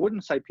fine. I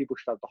wouldn't say people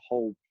should have the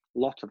whole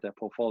lot of their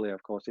portfolio,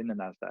 of course, in the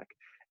NASDAQ,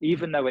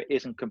 even though it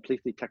isn't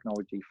completely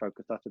technology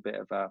focused. That's a bit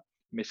of a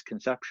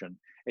misconception.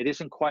 It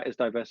isn't quite as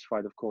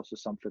diversified, of course,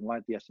 as something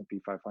like the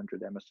S&P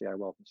 500, MSCI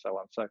World, and so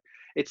on. So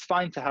it's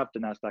fine to have the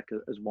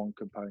NASDAQ as one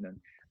component,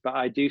 but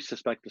I do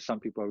suspect that some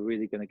people are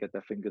really going to get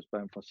their fingers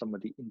burned for some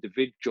of the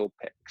individual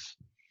picks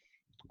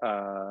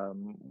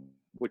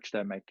which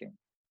they're making.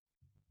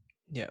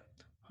 Yeah,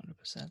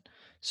 100%.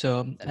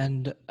 So,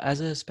 and as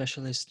a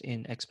specialist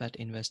in expat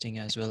investing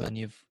as well, and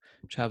you've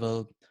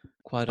traveled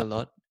quite a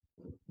lot,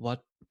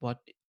 what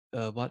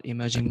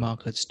emerging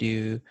markets do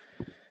you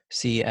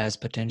see as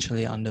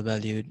potentially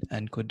undervalued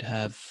and could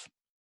have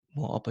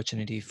more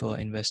opportunity for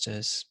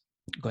investors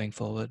going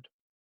forward?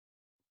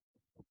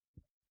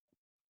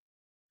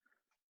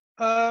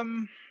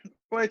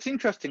 Well, it's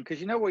interesting because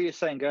you know what you're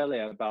saying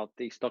earlier about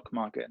the stock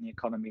market and the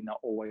economy not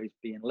always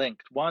being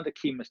linked. One of the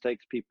key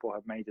mistakes people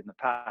have made in the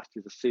past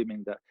is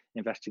assuming that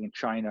investing in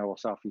China or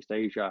Southeast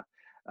Asia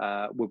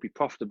will be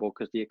profitable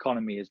because the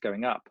economy is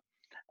going up.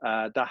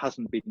 That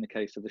hasn't been the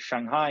case. So the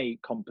Shanghai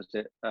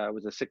composite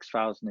was a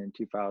 6,000 in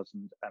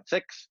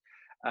 2006,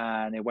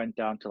 and it went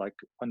down to like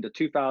under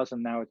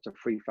 2,000. Now it's a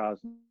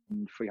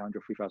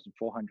 3,300,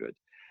 3,400.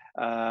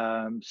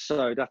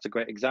 So that's a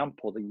great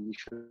example that you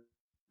should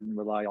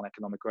rely on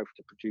economic growth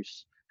to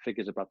produce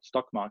figures about the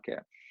stock market.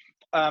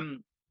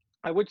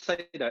 I would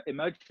say that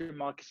emerging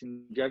markets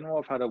in general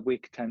have had a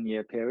weak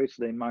 10-year period,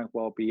 so they might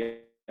well be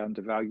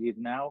undervalued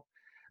now.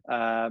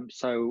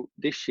 So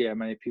this year,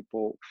 many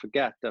people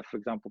forget that, for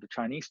example, the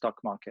Chinese stock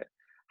market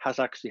has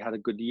actually had a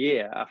good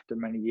year after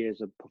many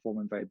years of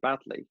performing very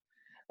badly,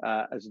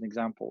 as an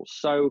example.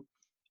 So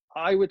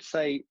I would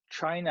say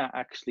China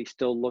actually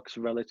still looks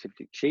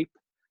relatively cheap.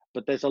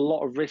 but there's a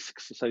lot of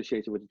risks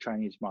associated with the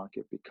Chinese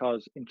market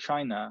because in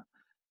China,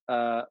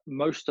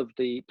 most of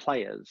the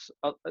players,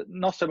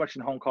 not so much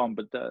in Hong Kong,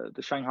 but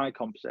the Shanghai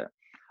composite,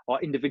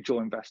 are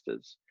individual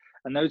investors.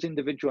 And those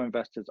individual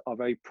investors are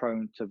very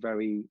prone to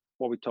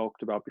what we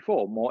talked about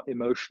before, more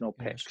emotional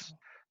picks.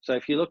 So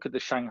if you look at the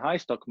Shanghai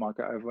stock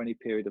market over any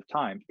period of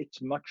time,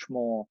 it's much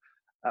more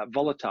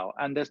volatile.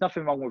 And there's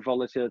nothing wrong with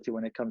volatility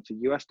when it comes to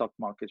US stock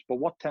markets. But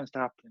what tends to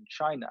happen in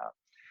China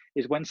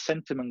is when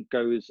sentiment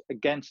goes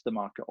against the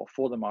market or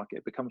for the market,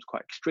 it becomes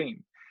quite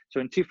extreme. So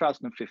in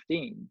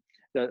 2015,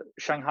 the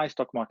Shanghai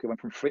stock market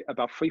went from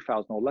about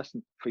 3,000 or less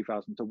than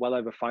 3,000 to well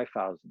over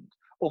 5,000,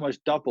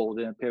 almost doubled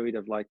in a period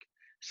of like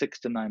 6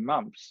 to 9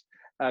 months,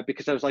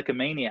 because there was like a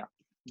mania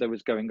that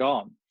was going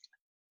on.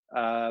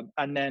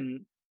 And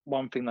then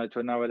one thing led to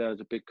another, there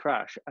was a big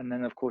crash. And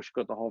then of course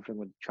you've got the whole thing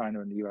with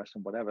China and the US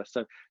and whatever.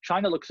 So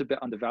China looks a bit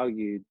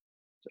undervalued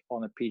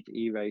on a P to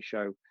E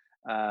ratio,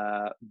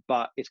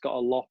 but it's got a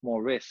lot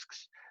more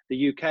risks.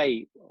 The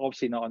UK,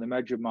 obviously not an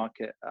emerging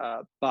market,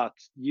 but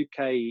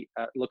UK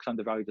looks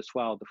undervalued as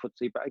well, the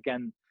FTSE. But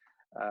again,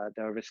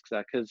 there are risks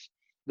there because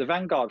the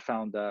Vanguard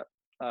founder,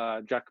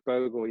 Jack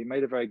Bogle, he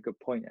made a very good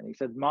point, and he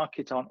said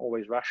markets aren't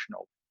always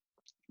rational,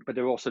 but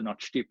they're also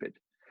not stupid.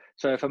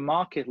 So if a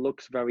market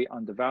looks very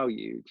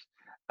undervalued,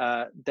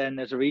 then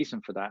there's a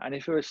reason for that. And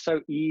if it was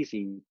so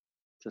easy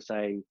to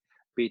say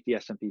beat the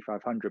S&P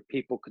 500,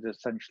 people could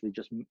essentially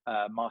just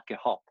market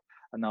hop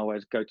and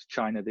always go to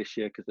China this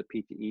year because the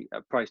PTE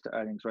price to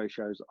earnings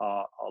ratios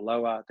are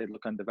lower, they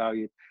look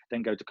undervalued,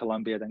 then go to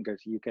Colombia, then go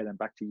to UK, then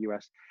back to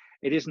US.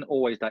 It isn't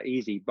always that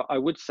easy, but I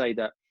would say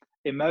that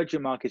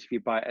emerging markets, if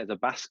you buy it as a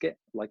basket,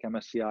 like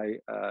MSCI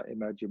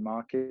emerging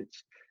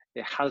markets,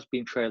 it has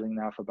been trailing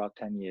now for about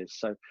 10 years.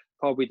 So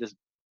probably the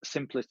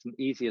simplest and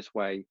easiest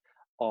way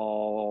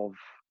of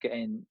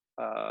getting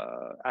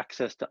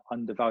access to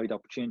undervalued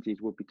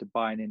opportunities would be to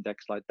buy an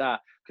index like that,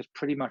 because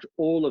pretty much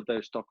all of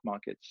those stock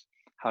markets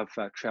have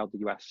trailed the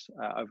US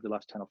over the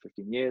last 10 or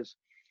 15 years.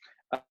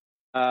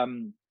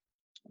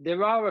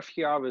 There are a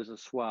few others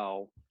as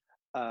well,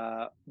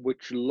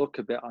 which look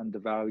a bit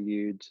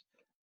undervalued.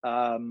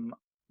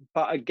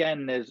 But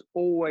again, there's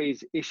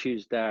always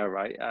issues there,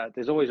 right?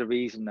 There's always a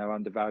reason they're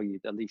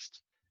undervalued, at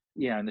least,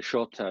 in the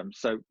short term.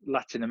 So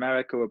Latin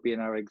America would be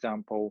another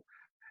example.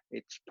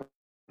 It's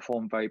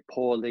performed very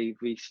poorly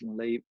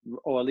recently,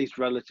 or at least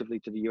relatively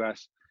to the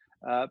US.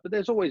 But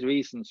there's always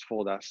reasons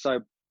for that.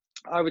 So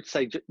I would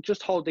say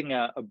just holding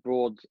a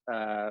broad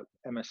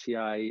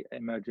MSCI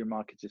emerging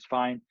markets is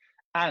fine.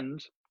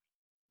 And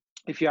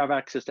if you have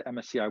access to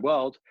MSCI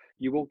World,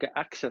 you will get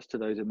access to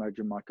those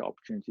emerging market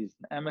opportunities.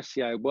 And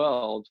MSCI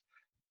World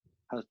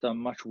has done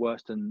much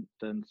worse than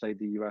say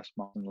the US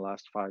market in the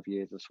last 5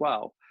 years as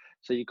well.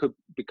 So you could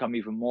become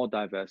even more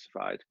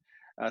diversified.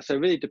 So it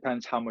really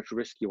depends how much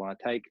risk you want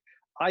to take.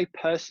 I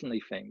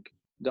personally think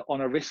that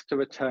on a risk to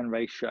return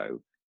ratio,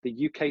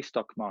 the UK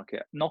stock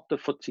market, not the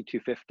FTSE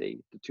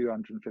 250, the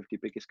 250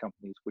 biggest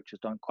companies, which has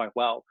done quite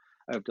well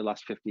over the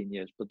last 15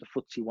 years, but the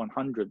FTSE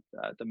 100,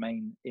 the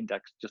main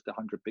index, just the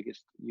 100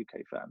 biggest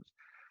UK firms.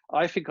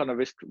 I think on a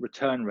risk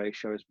return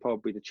ratio is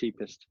probably the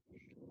cheapest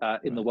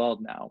in the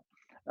world now,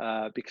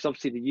 because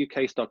obviously the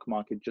UK stock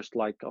market, just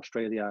like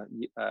Australia,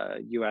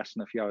 US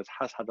and a few others,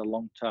 has had a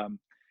long-term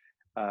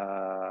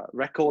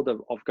record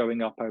of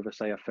going up over,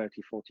 say, a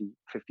 30, 40,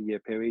 50 year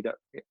period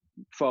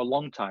for a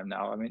long time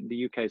now. I mean,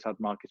 the UK has had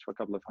markets for a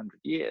couple of 100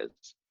 years.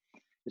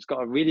 It's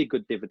got a really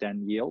good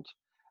dividend yield,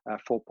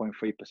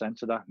 4.3%.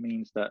 So that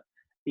means that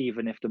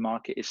even if the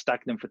market is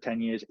stagnant for 10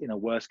 years, in a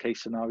worst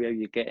case scenario,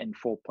 you're getting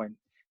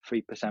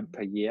 4.3%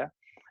 per year.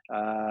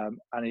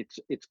 And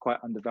it's quite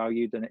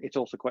undervalued, and it's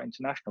also quite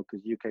international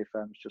because UK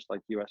firms, just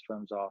like US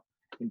firms, are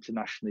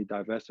internationally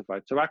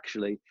diversified. So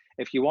actually,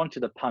 if you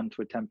wanted a punt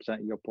with 10%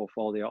 of your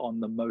portfolio on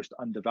the most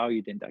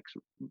undervalued index,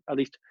 at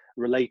least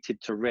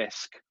related to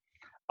risk,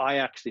 I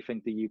actually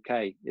think the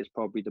UK is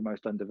probably the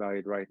most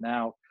undervalued right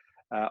now.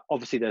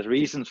 Obviously, there's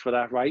reasons for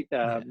that, right?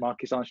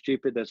 Markets aren't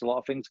stupid. There's a lot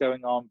of things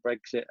going on,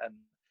 Brexit and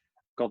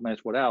God knows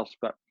what else,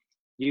 but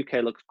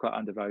UK looks quite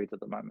undervalued at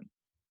the moment.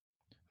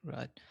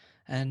 Right.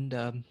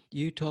 And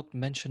you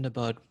mentioned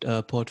about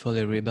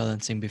portfolio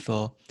rebalancing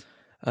before.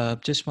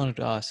 Just wanted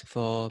to ask,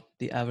 for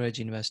the average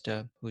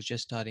investor who's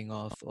just starting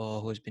off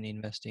or who's been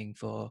investing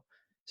for,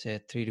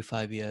 say, 3 to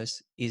 5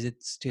 years, is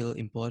it still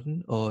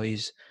important, or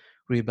is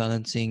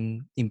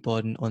rebalancing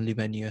important only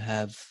when you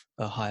have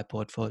a high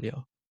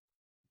portfolio?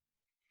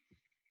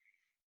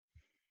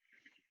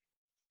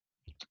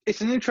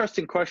 It's an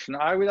interesting question.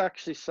 I would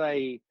actually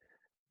say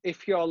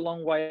if you're a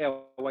long way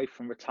away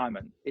from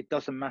retirement, it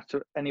doesn't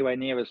matter anywhere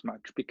near as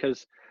much,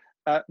 because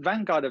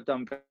Vanguard have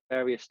done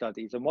various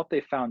studies, and what they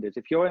found is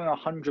if you're in a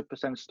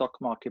 100% stock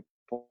market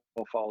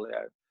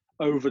portfolio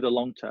over the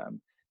long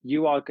term,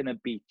 you are going to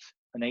beat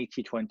an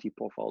 80-20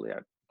 portfolio.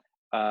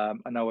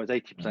 In other words,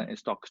 80% in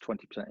stocks,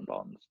 20% in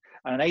bonds.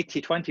 And an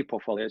 80-20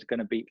 portfolio is going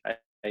to beat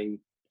a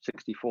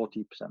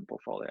 60-40%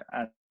 portfolio.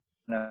 And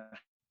a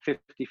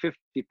 50-50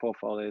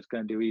 portfolio is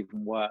going to do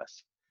even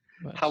worse.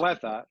 Right.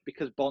 However,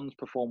 because bonds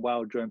perform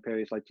well during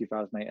periods like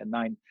 2008 and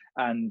 9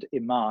 and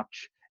in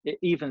March, it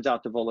evens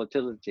out the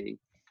volatility.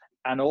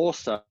 And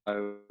also,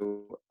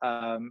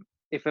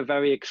 if a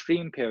very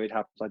extreme period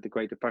happens, like the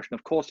Great Depression,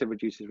 of course, it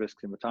reduces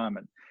risks in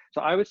retirement.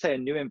 So I would say a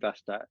new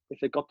investor, if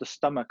they've got the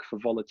stomach for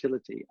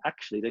volatility,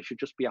 actually, they should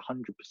just be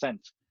 100%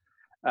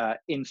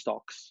 in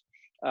stocks,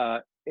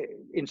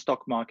 in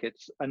stock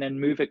markets, and then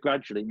move it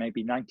gradually,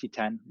 maybe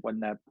 90-10 when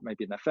they're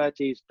maybe in their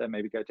 30s, then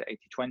maybe go to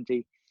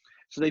 80-20.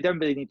 So they don't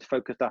really need to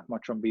focus that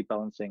much on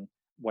rebalancing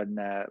when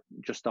they're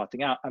just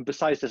starting out. And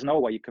besides, there's no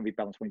way you can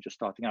rebalance when you're just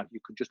starting out. You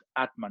could just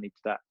add money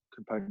to that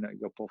component of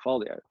your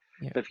portfolio.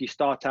 Yeah. But if you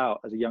start out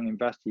as a young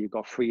investor, you've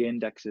got 3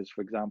 indexes,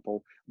 for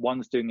example.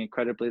 One's doing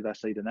incredibly,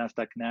 let's say the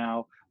NASDAQ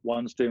now.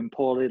 One's doing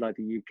poorly, like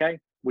the UK.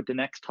 With the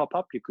next top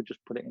up, you could just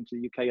put it into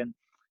the UK and,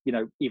 you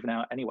know, even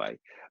out anyway.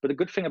 But the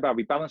good thing about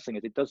rebalancing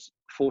is it does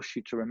force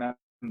you to remember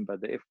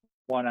that if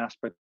one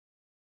aspect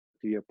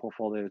of your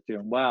portfolio is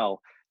doing well,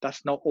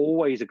 that's not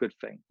always a good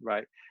thing,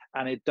 right?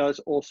 And it does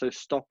also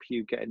stop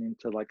you getting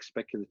into like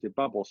speculative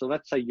bubble. So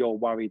let's say you're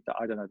worried that,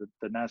 I don't know,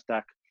 the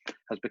NASDAQ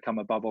has become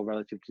a bubble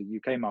relative to the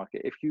UK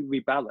market. If you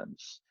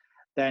rebalance,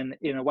 then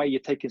in a way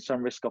you're taking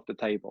some risk off the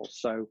table.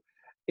 So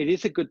it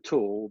is a good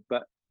tool,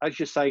 but as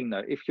you're saying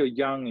though, if you're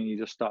young and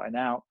you're just starting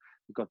out,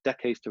 you've got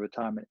decades to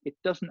retirement, it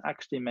doesn't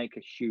actually make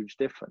a huge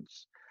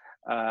difference.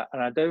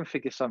 And I don't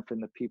think it's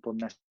something that people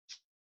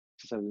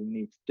necessarily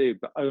need to do,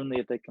 but only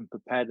if they can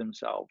prepare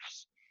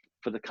themselves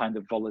for the kind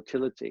of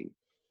volatility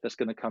that's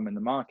going to come in the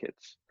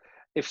markets.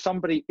 If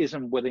somebody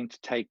isn't willing to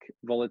take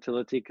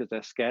volatility because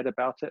they're scared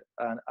about it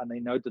and they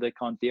know that they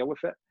can't deal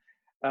with it,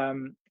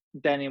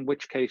 then in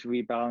which case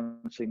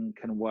rebalancing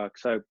can work.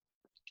 So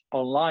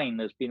online,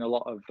 there's been a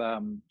lot of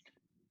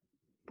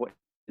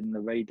in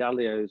the Ray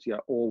Dalio's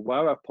all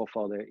wearer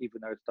portfolio,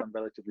 even though it's done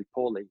relatively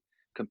poorly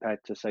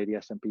compared to say the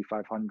S&P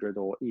 500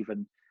 or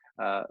even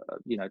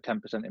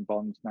 10% in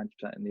bonds,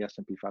 90% in the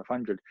S&P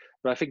 500.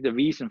 But I think the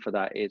reason for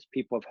that is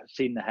people have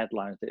seen the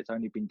headlines that it's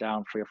only been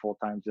down 3 or 4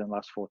 times in the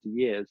last 40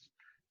 years.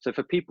 So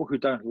for people who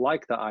don't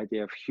like the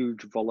idea of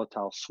huge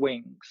volatile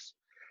swings,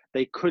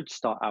 they could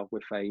start out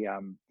with a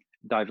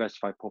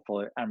diversified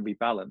portfolio and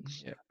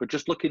rebalance. Yeah. But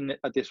just looking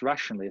at this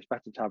rationally, it's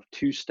better to have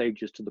 2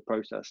 stages to the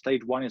process.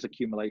 Stage 1 is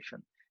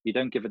accumulation. You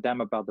don't give a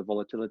damn about the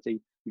volatility.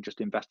 You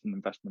just invest and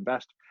invest and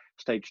invest.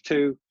 Stage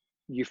 2,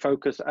 you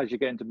focus as you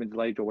get into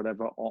middle age or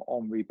whatever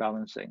on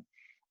rebalancing.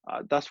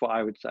 That's what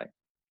I would say.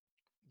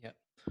 Yeah,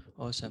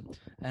 awesome.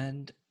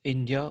 And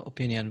in your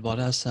opinion, what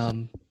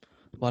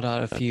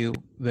are a few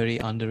very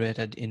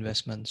underrated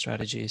investment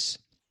strategies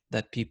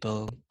that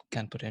people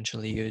can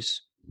potentially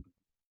use?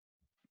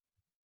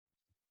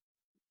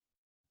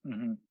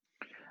 Mm-hmm.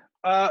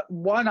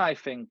 One, I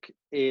think,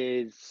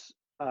 is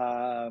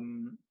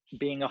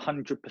being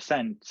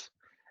 100%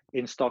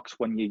 in stocks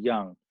when you're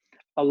young.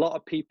 A lot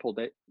of people,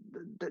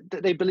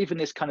 they believe in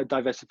this kind of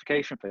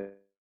diversification thing.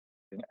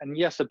 And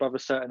yes, above a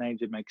certain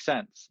age, it makes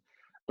sense.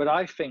 But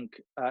I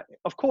think,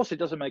 of course, it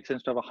doesn't make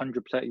sense to have 100%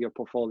 of your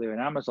portfolio in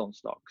Amazon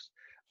stocks.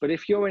 But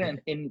if you're in an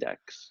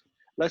index,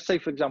 let's say,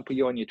 for example,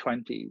 you're in your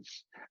 20s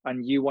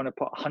and you want to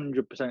put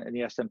 100% in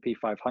the S&P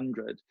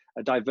 500,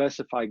 a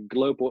diversified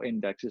global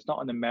index. It's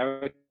not an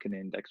American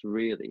index,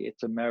 really.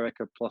 It's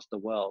America plus the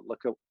world.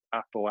 Look at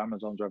Apple,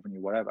 Amazon's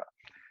revenue, whatever.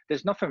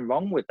 There's nothing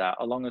wrong with that,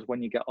 as long as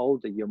when you get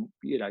older, you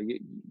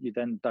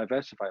then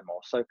diversify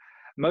more. So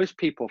most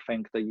people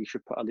think that you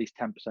should put at least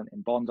 10%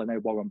 in bonds. I know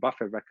Warren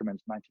Buffett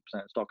recommends 90%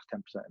 in stocks, 10%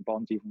 in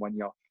bonds, even when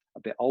you're a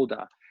bit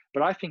older.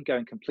 But I think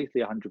going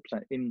completely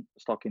 100% in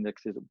stock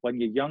indexes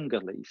when you're young,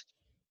 at least,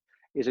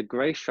 is a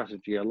great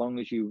strategy, as long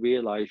as you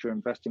realize you're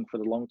investing for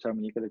the long term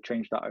and you're going to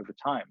change that over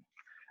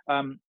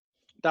time.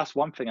 That's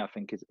one thing I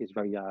think is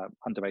very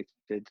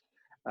underrated.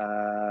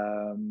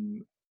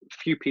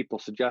 Few people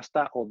suggest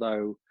that,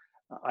 although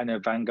I know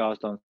Vanguard's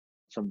done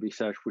some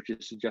research which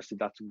has suggested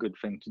that's a good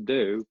thing to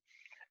do.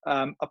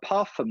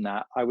 Apart from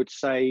that, I would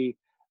say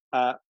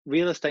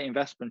real estate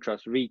investment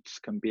trusts,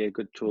 REITs, can be a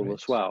good tool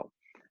as well.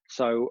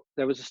 So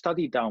there was a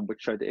study done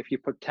which showed that if you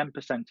put 10%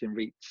 in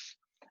REITs,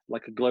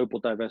 like a global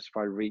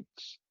diversified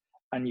REITs,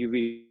 and you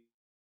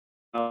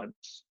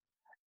rebalance,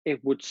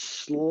 it would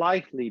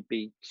slightly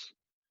beat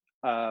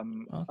a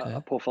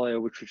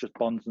portfolio which was just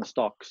bonds and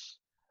stocks.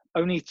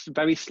 Only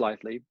very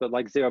slightly, but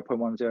like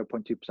 0.1,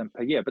 0.2%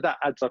 per year. But that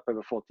adds up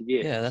over 40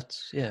 years.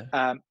 Yeah,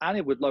 and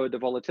it would lower the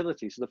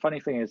volatility. So the funny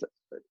thing is,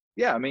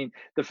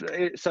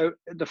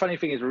 the funny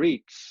thing is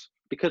REITs,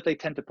 because they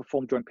tend to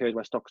perform during periods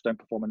where stocks don't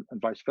perform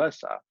and vice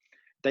versa,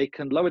 they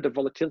can lower the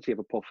volatility of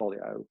a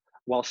portfolio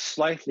while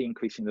slightly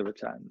increasing the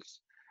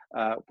returns,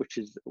 which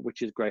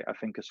is great, I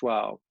think, as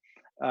well.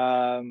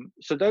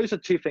 So those are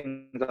 2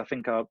 things I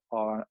think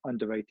are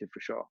underrated for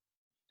sure.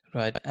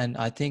 Right. And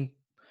I think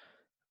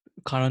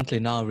currently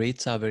now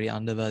REITs are very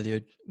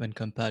undervalued when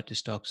compared to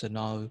stocks. So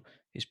now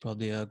is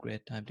probably a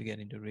great time to get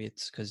into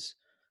REITs, because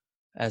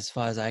as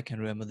far as I can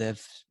remember,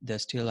 they're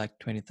still like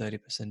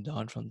 20-30%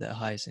 down from their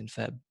highs in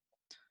Feb.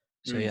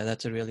 So yeah,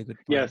 that's a really good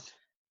point. Yes.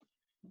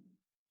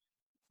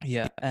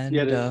 Yeah,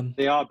 Yeah, and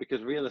they are,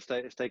 because real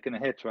estate is taking a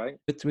hit, right?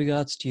 with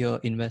regards to your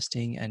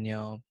investing and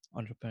your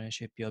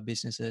entrepreneurship, your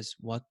businesses,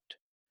 what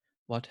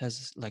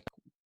has like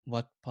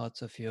what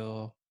parts of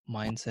your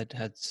mindset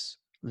has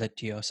led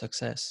to your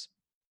success?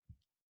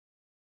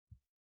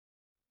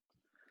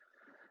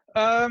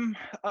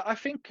 I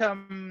think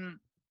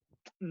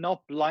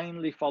not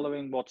blindly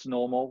following what's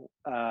normal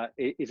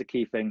is a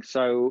key thing.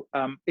 So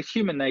it's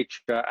human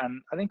nature,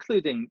 and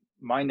including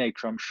my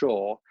nature, I'm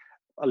sure,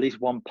 at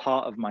least one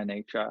part of my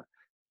nature.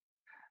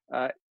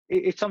 Uh,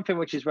 it's something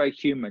which is very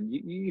human.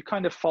 You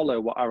kind of follow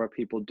what other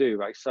people do,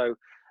 right? So,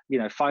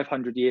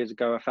 500 years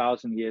ago,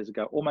 1,000 years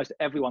ago, almost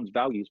everyone's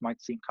values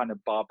might seem kind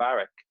of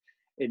barbaric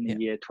in the Yeah,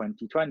 year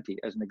 2020,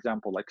 as an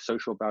example, like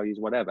social values,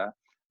 whatever.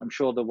 I'm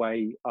sure the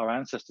way our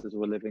ancestors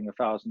were living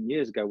 1,000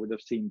 years ago would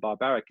have seemed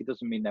barbaric. It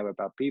doesn't mean they were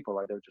bad people,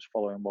 right? They were just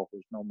following what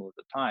was normal at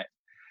the time.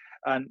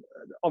 And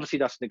obviously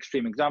that's an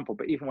extreme example,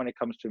 but even when it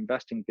comes to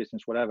investing,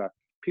 business, whatever,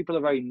 people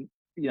are very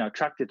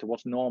attracted to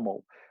what's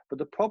normal. But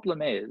the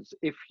problem is,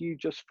 if you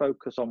just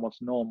focus on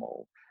what's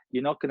normal,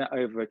 you're not going to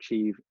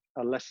overachieve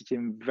unless it's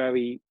in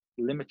very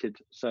limited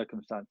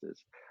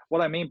circumstances.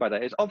 What I mean by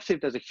that is, obviously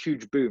if there's a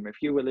huge boom, if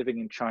you were living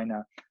in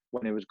China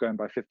when it was growing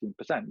by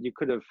 15%, you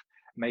could have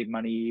made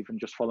money even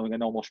just following a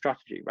normal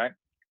strategy, right?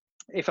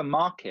 If a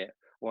market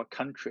or a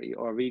country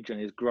or a region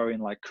is growing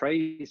like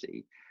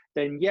crazy,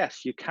 then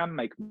yes, you can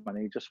make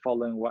money just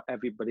following what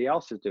everybody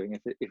else is doing.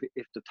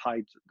 If the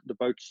tides, the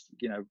boats,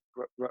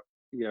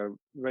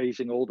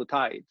 raising all the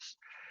tides.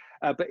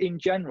 But in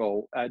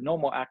general,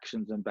 normal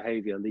actions and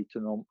behavior lead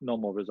to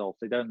normal results.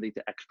 They don't lead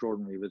to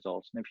extraordinary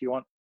results. And if you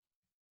want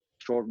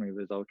extraordinary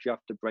results, you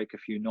have to break a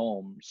few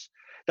norms.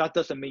 That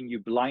doesn't mean you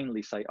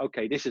blindly say,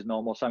 okay, this is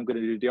normal, so I'm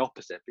going to do the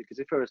opposite. Because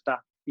if it was that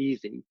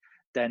easy,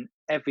 then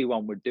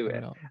everyone would do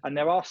it. no, And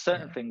there are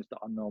certain yeah, things that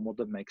are normal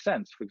that make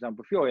sense. For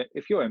example,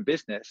 if you're in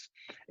business,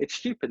 it's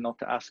stupid not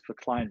to ask for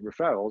client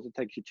referrals. It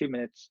takes you 2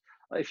 minutes,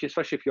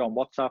 especially if you're on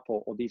WhatsApp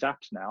or these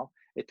apps now.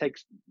 It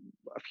takes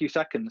a few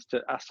seconds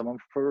to ask someone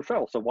for a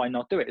referral. So why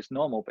not do it? It's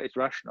normal, but it's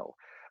rational.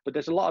 But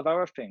there's a lot of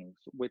other things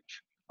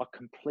which are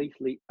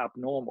completely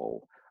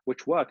abnormal,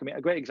 which work. I mean,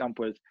 a great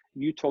example is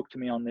you talked to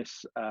me on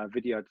this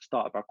video at the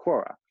start about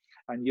Quora,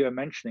 and you were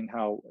mentioning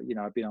how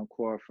I've been on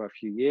Quora for a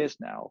few years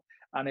now,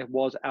 and it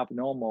was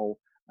abnormal.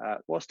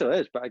 Well, it still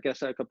is, but I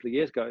guess a couple of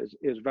years ago,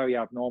 it was very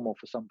abnormal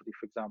for somebody,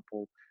 for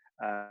example,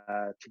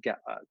 to get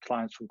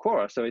clients from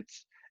Quora. So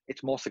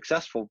it's more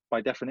successful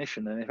by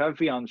definition than if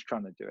everyone's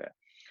trying to do it.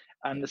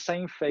 And yeah. the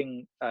same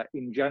thing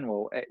in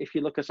general. If you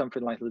look at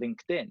something like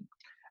LinkedIn,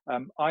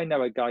 I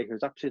know a guy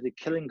who's absolutely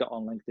killing it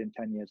on LinkedIn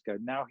 10 years ago.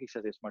 Now he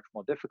says it's much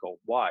more difficult.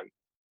 Why?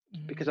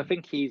 Because I Mm,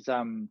 think he's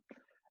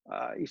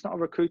not a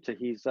recruiter.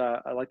 He's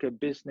like a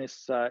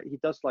business. He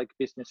does like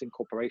business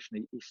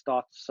incorporation. He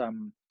starts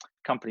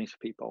companies for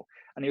people.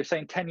 And he was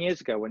saying 10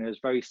 years ago, when it was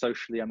very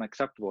socially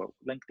unacceptable,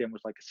 LinkedIn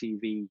was like a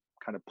CV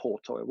kind of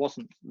portal. It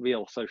wasn't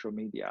real social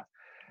media.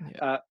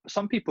 yeah,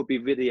 Some people be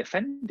really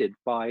offended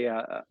by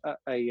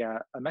a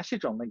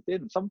message on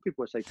LinkedIn. Some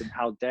people are saying,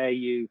 "How dare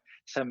you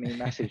send me a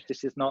message?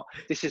 This is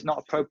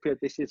not appropriate.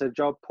 This is a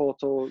job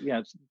portal."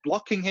 It's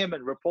blocking him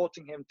and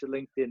reporting him to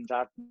LinkedIn's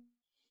admin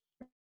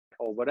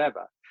or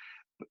whatever.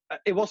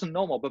 It wasn't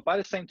normal. But by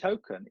the same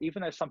token,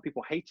 even though some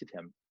people hated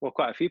him, well,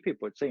 quite a few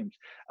people it seems,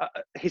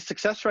 his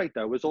success rate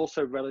though was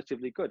also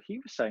relatively good. He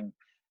was saying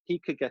he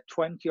could get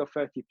 20 or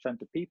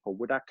 30% of people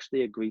would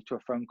actually agree to a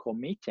phone call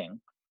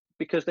meeting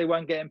because they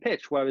weren't getting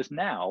pitched. Whereas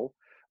now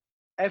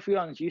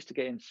everyone's used to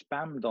getting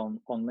spammed on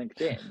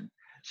LinkedIn.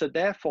 So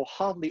therefore,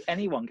 hardly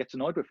anyone gets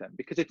annoyed with him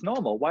because it's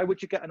normal. Why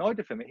would you get annoyed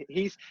with him?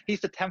 He's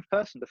the 10th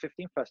person, the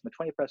 15th person,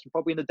 the 20th person,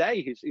 probably in a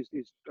day who's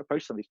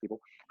approached some of these people.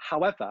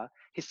 However,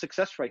 his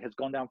success rate has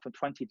gone down from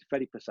 20 to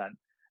 30%,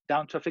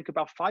 down to I think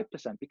about 5%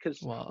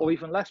 because, or wow,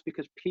 even less,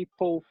 because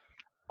people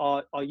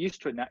are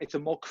used to it now. It's a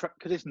more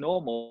because it's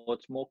normal.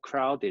 It's more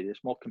crowded.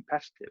 It's more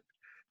competitive.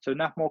 So in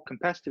that more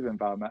competitive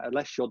environment,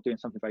 unless you're doing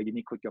something very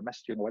unique with your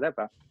messaging or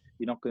whatever,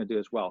 you're not going to do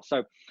as well.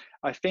 So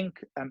I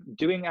think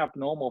doing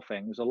abnormal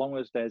things, as long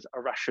as there's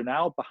a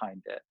rationale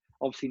behind it,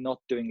 obviously not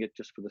doing it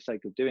just for the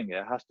sake of doing it,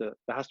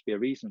 there has to be a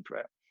reason for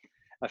it.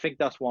 I think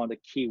that's one of the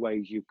key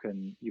ways you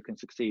can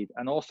succeed.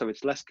 And also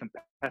it's less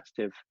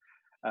competitive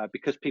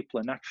because people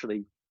are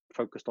naturally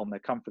focused on their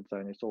comfort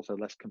zone. It's also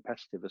less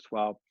competitive as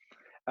well.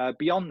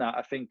 Beyond that,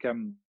 I think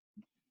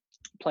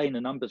playing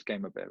the numbers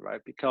game a bit,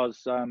 right?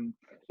 Because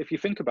if you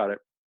think about it,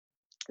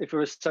 if it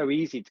was so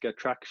easy to get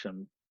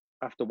traction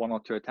after one or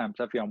two attempts,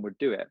 everyone would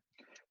do it.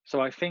 So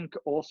I think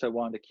also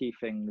one of the key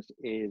things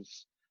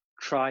is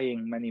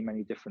trying many,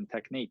 many different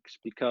techniques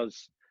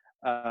because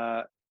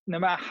no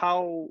matter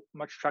how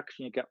much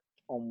traction you get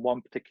on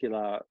one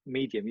particular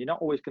medium, you're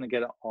not always going to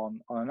get it on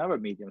another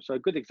medium. So a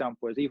good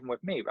example is even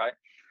with me, right?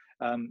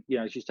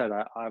 As you said,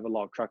 I have a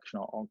lot of traction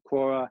on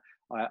Quora.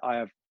 I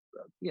have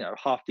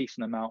half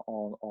decent amount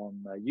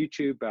on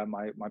YouTube.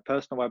 My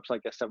personal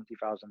website gets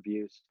 70,000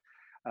 views.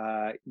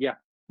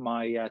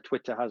 My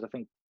Twitter has I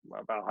think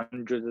about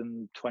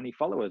 120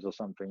 followers or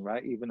something,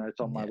 right? Even though it's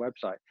on my yeah,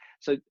 website.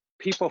 So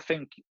people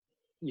think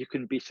you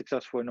can be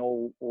successful in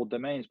all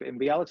domains, but in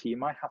reality, you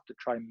might have to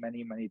try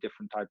many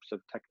different types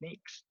of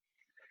techniques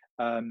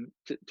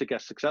to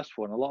get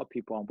successful, and a lot of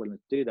people aren't willing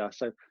to do that.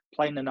 So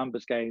playing the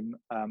numbers game,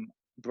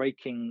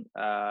 breaking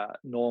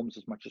norms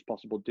as much as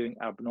possible, doing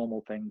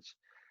abnormal things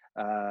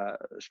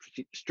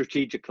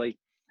strategically,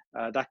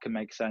 that can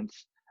make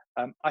sense.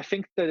 I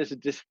think there is a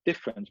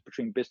difference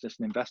between business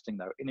and investing,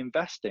 though. In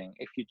investing,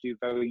 if you do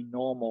very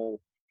normal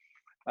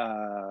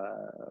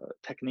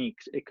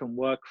techniques, it can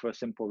work for a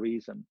simple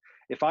reason.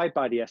 If I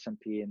buy the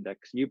S&P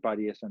index, you buy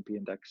the S&P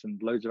index,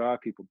 and loads of our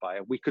people buy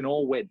it, we can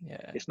all win.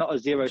 Yeah, It's not a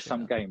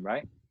zero-sum sure. game,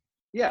 right?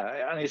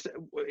 Yeah, and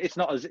it's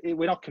not as,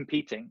 we're not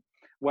competing.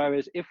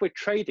 Whereas if we're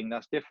trading,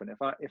 that's different.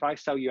 If I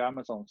sell you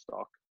Amazon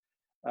stock,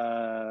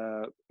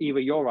 either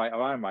you're right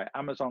or I'm right.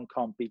 Amazon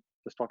can't beat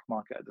the stock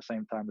market at the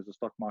same time as the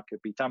stock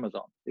market beats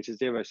Amazon. It's a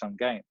zero-sum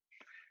game.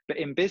 But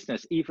in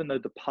business, even though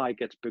the pie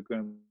gets bigger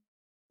and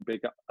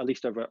bigger, at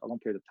least over a long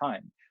period of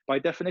time, by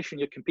definition,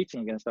 you're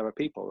competing against other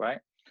people, right?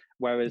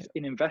 Whereas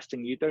in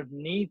investing, you don't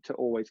need to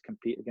always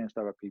compete against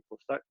other people.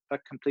 So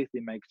that completely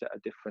makes it a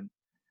different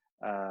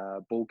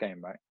ball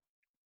game, right?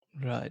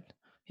 Right.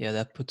 Yeah,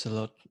 that puts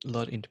a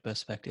lot into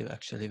perspective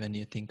actually when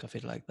you think of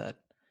it like that.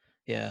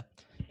 Yeah,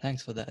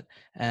 thanks for that.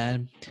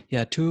 And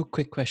yeah, two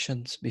quick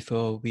questions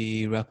before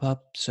we wrap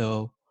up.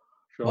 So,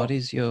 Sure. what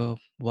is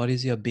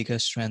your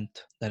biggest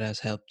strength that has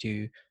helped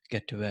you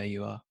get to where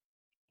you are?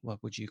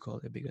 What would you call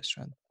your biggest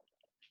strength?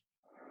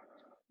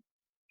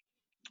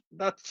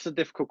 That's a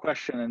difficult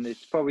question, and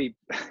it's probably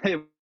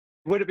it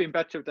would have been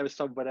better if there was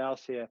someone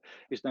else here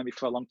who's known me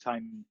for a long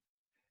time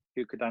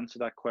who could answer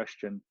that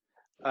question.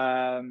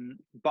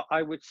 But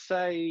I would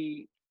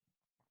say,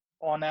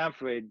 on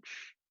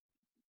average,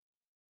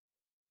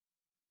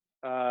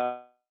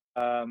 uh,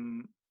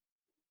 um,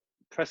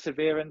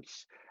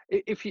 perseverance.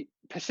 If you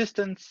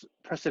persistence,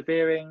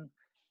 persevering,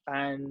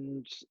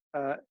 and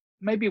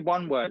maybe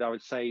one word I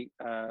would say,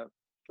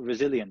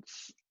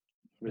 resilience.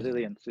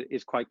 Resilient. Resilience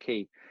is quite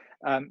key,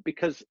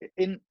 because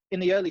in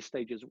the early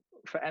stages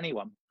for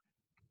anyone,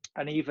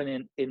 and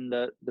even in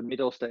the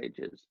middle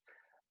stages,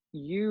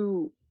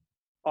 you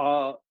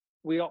are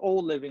we are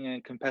all living in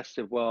a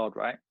competitive world,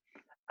 right?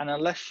 And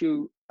unless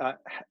you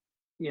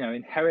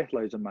inherit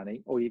loads of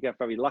money, or you get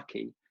very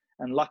lucky,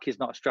 and luck is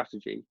not a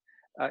strategy,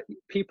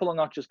 people are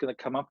not just going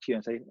to come up to you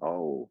and say,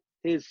 oh,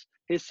 here's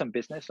some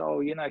business,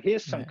 oh,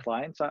 here's some Yeah.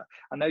 clients. I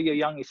know you're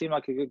young, you seem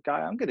like a good guy,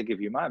 I'm going to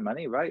give you my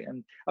money, right?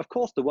 And of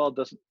course the world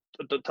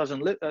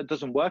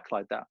doesn't work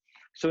like that.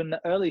 So in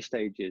the early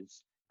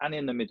stages and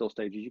in the middle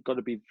stages, you've got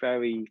to be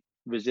very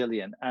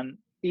resilient. And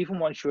even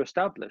once you're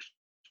established,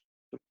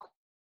 of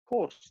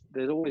course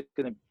there's always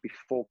going to be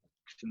forks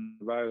in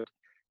the road.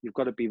 You've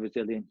got to be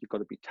resilient, you've got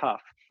to be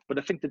tough. But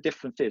I think the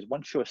difference is,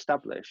 once you're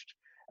established,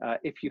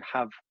 if you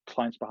have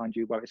clients behind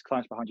you, where it's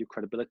clients behind you,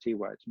 credibility,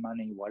 where it's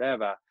money,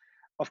 whatever,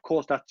 of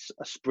course that's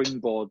a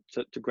springboard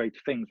to great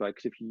things, right?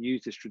 Because if you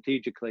use it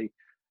strategically,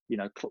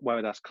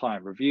 whether that's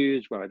client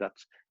reviews, whether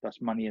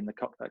that's money in the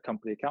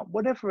company account,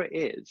 whatever it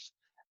is,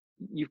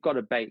 you've got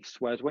a base.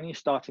 Whereas when you're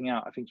starting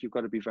out, I think you've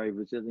got to be very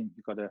resilient.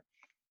 You've got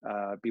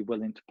to be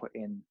willing to put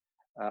in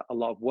a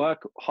lot of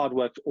work. Hard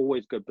work's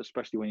always good, but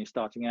especially when you're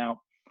starting out,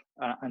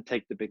 and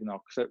take the big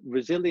knock. So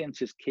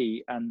resilience is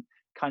key, and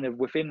kind of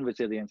within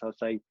resilience, I'll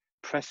say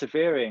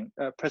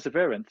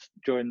perseverance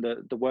during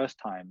the worst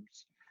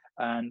times,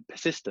 and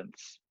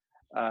persistence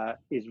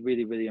is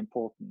really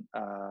important.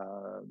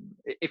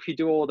 If you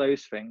do all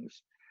those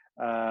things,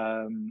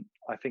 I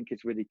think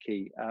it's really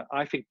key.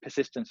 I think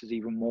persistence is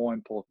even more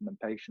important than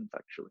patience,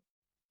 actually.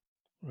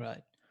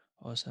 Right.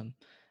 Awesome.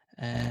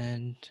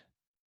 And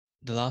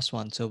the last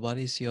one. So, what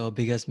is your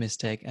biggest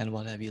mistake and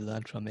what have you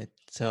learned from it?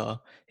 So,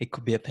 it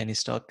could be a penny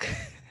stock.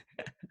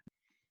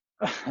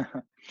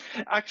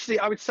 Actually,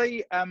 I would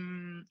say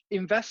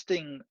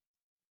investing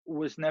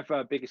was never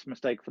a biggest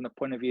mistake, from the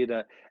point of view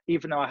that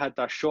even though I had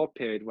that short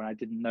period when I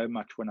didn't know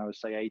much, when I was,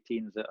 say,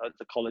 18 as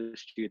a college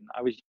student,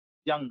 I was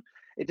young.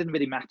 It didn't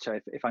really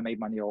matter if I made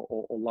money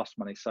or lost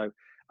money. So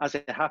as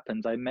it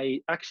happens, I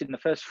made, actually in the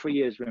first 3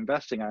 years of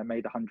investing, I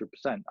made 100%.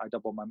 I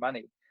doubled my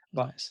money.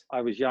 But Nice.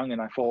 I was young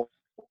and I thought,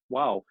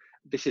 wow,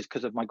 this is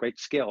because of my great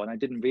skill. And I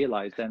didn't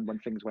realize then, when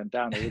things went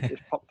down,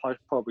 it's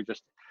probably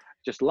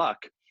just luck.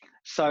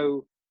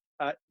 So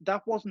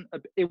that wasn't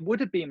it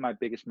would have been my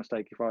biggest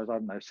mistake if I was, I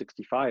don't know,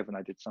 65 and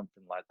I did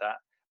something like that.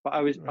 But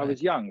I Right.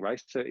 was young,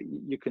 right? So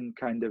you can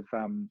kind of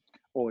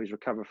always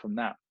recover from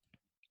that.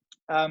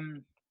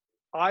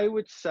 I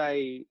would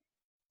say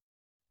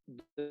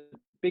the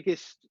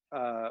biggest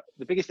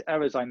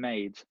errors I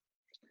made,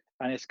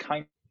 and it's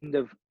kind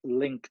of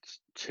linked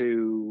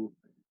to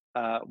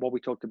what we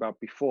talked about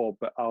before,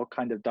 but I'll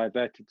kind of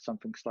divert it to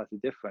something slightly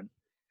different,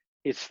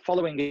 is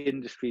following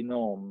industry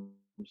norms,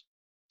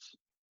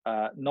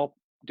 not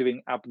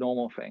doing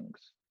abnormal things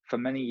for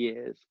many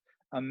years,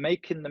 and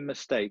making the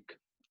mistake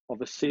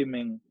of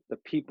assuming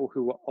that people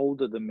who were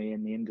older than me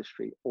in the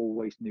industry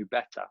always knew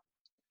better.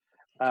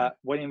 Okay.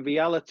 When in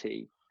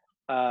reality,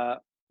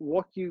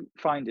 what you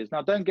find is,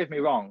 now don't get me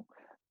wrong,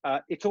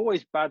 it's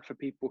always bad for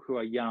people who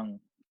are young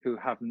who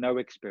have no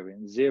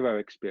experience, zero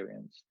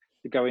experience,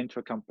 to go into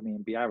a company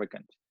and be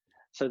arrogant.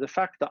 So the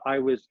fact that I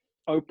was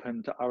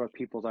open to other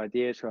people's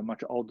ideas who are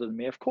much older than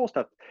me, of course,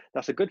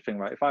 that's a good thing,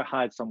 right? If I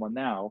hired someone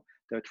now,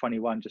 they're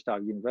 21, just out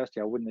of university,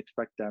 I wouldn't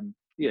expect them,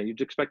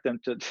 you'd expect them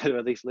to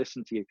at least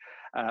listen to you,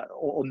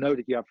 or know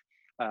that you have,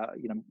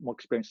 more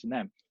experience than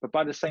them. But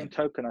by the same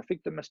token, I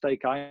think the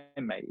mistake I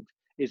made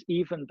is,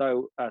 even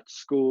though at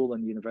school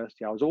and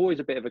university, I was always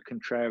a bit of a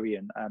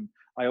contrarian.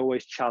 I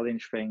always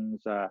challenged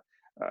things,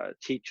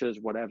 teachers,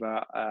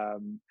 whatever.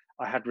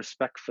 I had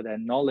respect for their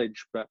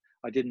knowledge, but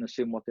I didn't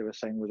assume what they were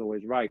saying was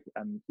always right.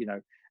 And,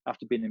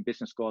 after being in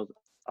business schools,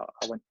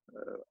 I went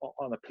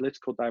on a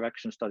political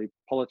direction, studied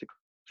politics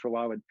for a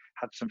while, and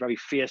had some very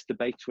fierce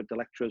debates with the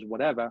lecturers,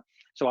 whatever.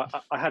 So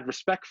I had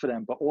respect for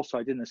them, but also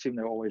I didn't assume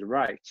they were always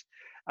right.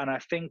 And I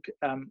think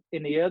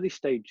in the early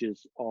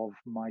stages of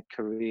my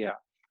career,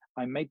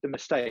 I made the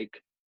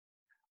mistake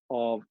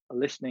of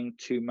listening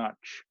too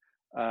much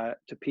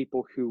to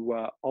people who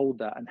were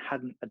older and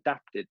hadn't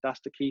adapted. That's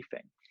the key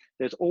thing.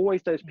 There's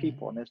always those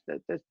people, and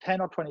there's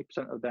 10 or 20%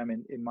 of them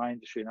in my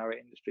industry, in our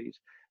industries.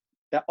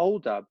 They're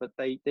older, but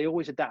they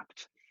always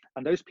adapt.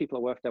 And those people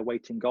are worth their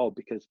weight in gold,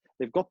 because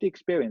they've got the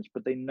experience,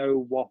 but they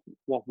know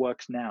what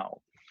works now.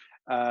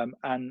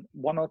 And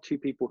one or two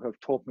people who have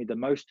taught me the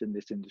most in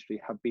this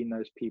industry have been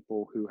those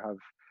people who have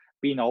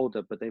been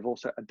older, but they've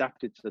also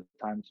adapted to the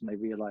times, and they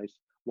realize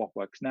what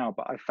works now.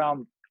 But I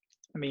found,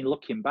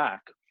 looking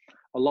back,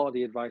 a lot of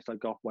the advice I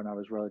got when I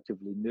was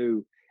relatively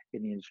new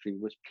in the industry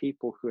was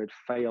people who had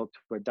failed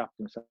to adapt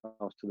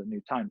themselves to the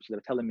new times. So they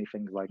were telling me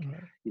things like,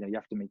 you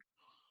have to meet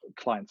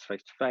clients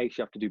face to face,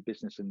 you have to do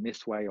business in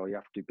this way, or you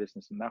have to do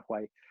business in that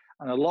way.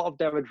 And a lot of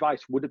their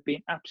advice would have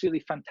been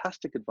absolutely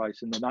fantastic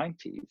advice in the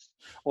 90s,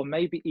 or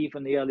maybe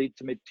even the early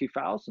to mid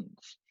 2000s,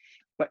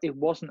 but it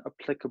wasn't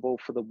applicable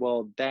for the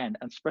world then,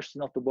 and especially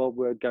not the world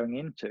we're going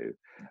into.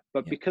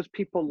 But because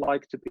people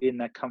like to be in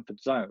their comfort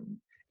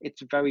zone,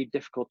 it's very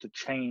difficult to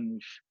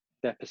change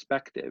their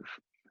perspective.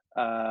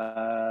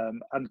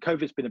 And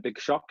COVID's been a big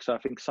shock. So I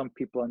think some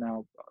people are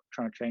now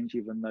trying to change,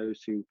 even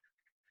those who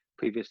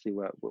previously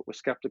were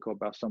skeptical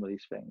about some of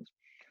these things.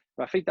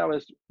 But I think that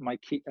was my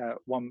key,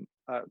 one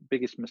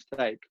biggest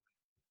mistake.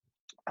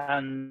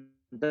 And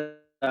just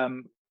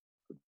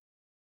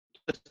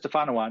the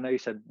final one, I know you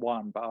said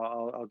one, but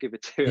I'll give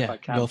it two if I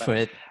can. Go for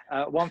it.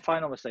 One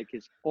final mistake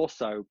is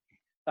also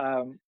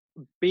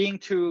being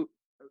too,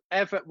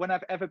 when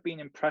I've ever been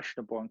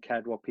impressionable and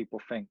cared what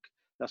people think.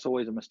 That's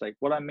always a mistake.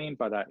 What I mean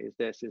by that is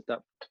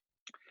that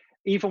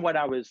even when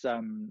I was,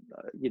 a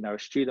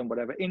student,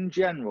 whatever, in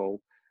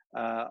general,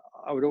 I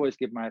would always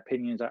give my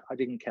opinions. I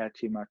didn't care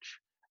too much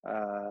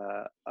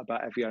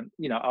about everyone.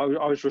 I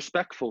was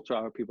respectful to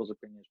other people's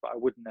opinions, but I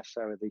wouldn't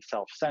necessarily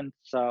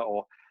self-censor,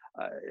 or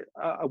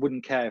I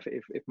wouldn't care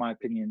if my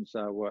opinions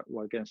were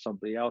against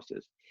somebody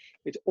else's.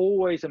 It's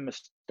always a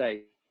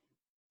mistake,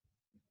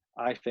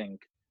 I think,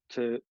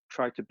 to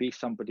try to be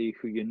somebody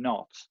who you're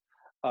not,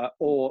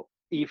 or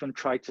even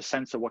try to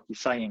censor what you're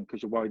saying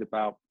because you're worried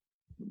about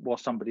what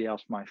somebody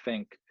else might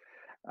think.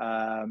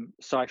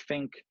 So I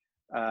think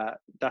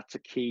that's a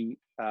key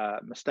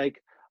mistake.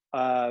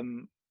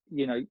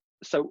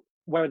 So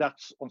whether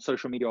that's on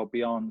social media or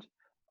beyond,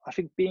 I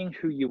think being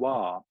who you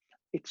are,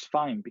 it's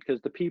fine, because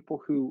the people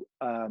who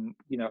are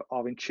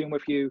in tune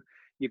with you,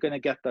 you're going to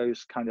get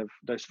those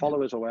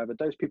followers or whatever.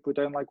 Those people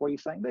who don't like what you're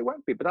saying, they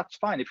won't be, but that's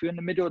fine. If you're in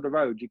the middle of the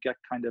road, you get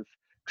kind of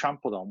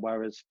trampled on.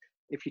 Whereas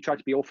if you try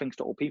to be all things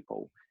to all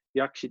people,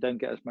 you actually don't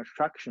get as much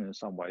traction in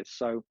some ways.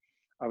 So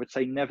I would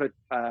say never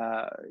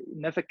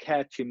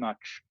care too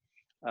much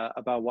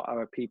about what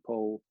other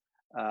people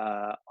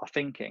are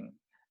thinking,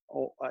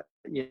 or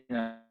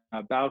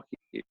about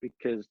you,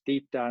 because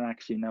deep down,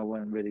 actually, no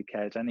one really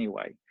cares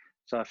anyway.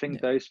 So I think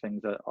those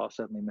things are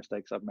certainly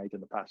mistakes I've made in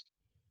the past.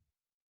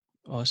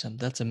 Awesome.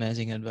 That's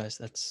amazing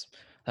advice.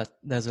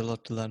 There's a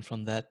lot to learn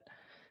from that.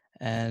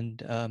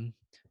 And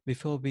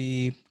before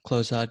we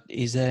close out,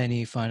 is there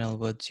any final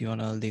words you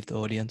want to leave the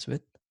audience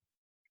with?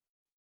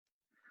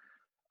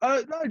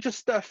 No,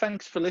 just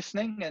thanks for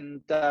listening.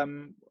 And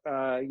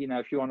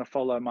if you want to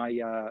follow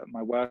my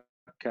work,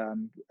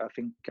 I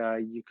think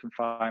you can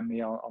find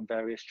me on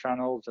various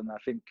channels, and I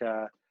think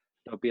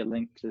there'll be a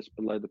link to this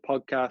below the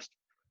podcast.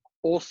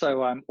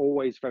 Also, I'm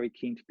always very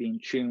keen to be in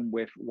tune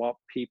with what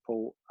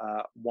people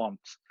want.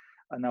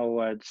 In other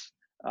words,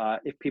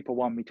 if people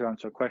want me to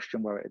answer a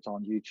question, whether it's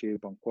on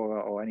YouTube, on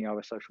Quora, or any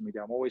other social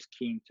media, I'm always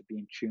keen to be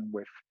in tune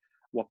with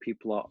what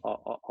people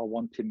are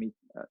wanting me,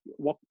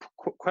 what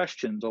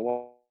questions or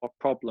what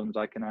problems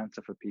I can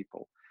answer for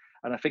people.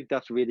 And I think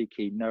that's really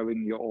key,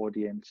 knowing your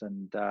audience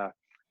and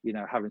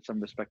having some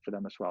respect for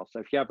them as well. So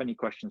if you have any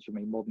questions for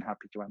me, more than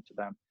happy to answer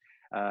them.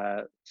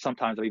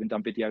 Sometimes I've even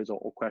done videos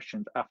or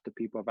questions after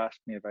people have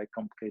asked me a very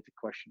complicated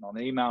question on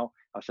email.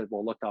 I said,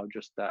 well, look, I'll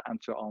just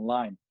answer it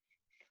online.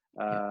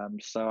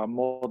 So I'm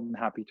more than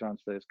happy to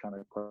answer those kind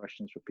of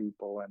questions for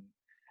people. And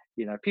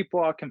people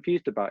are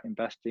confused about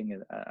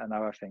investing and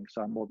other things,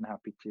 so I'm more than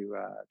happy to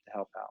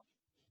help out.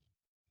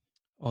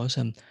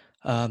 Awesome.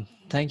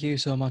 Thank you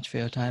so much for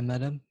your time,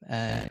 madam.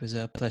 It was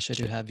a pleasure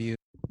to have you.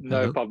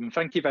 No Hello. problem.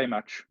 Thank you very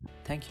much.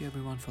 Thank you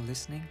everyone for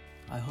listening.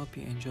 I hope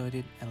you enjoyed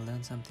it and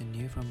learned something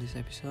new from this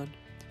episode.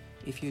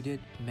 If you did,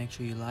 make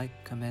sure you like,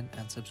 comment,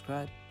 and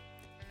subscribe.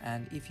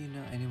 And if you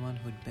know anyone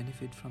who'd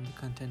benefit from the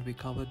content we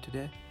covered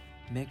today,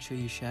 make sure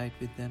you share it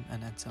with them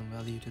and add some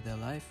value to their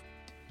life.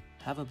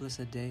 Have a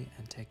blessed day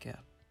and take care.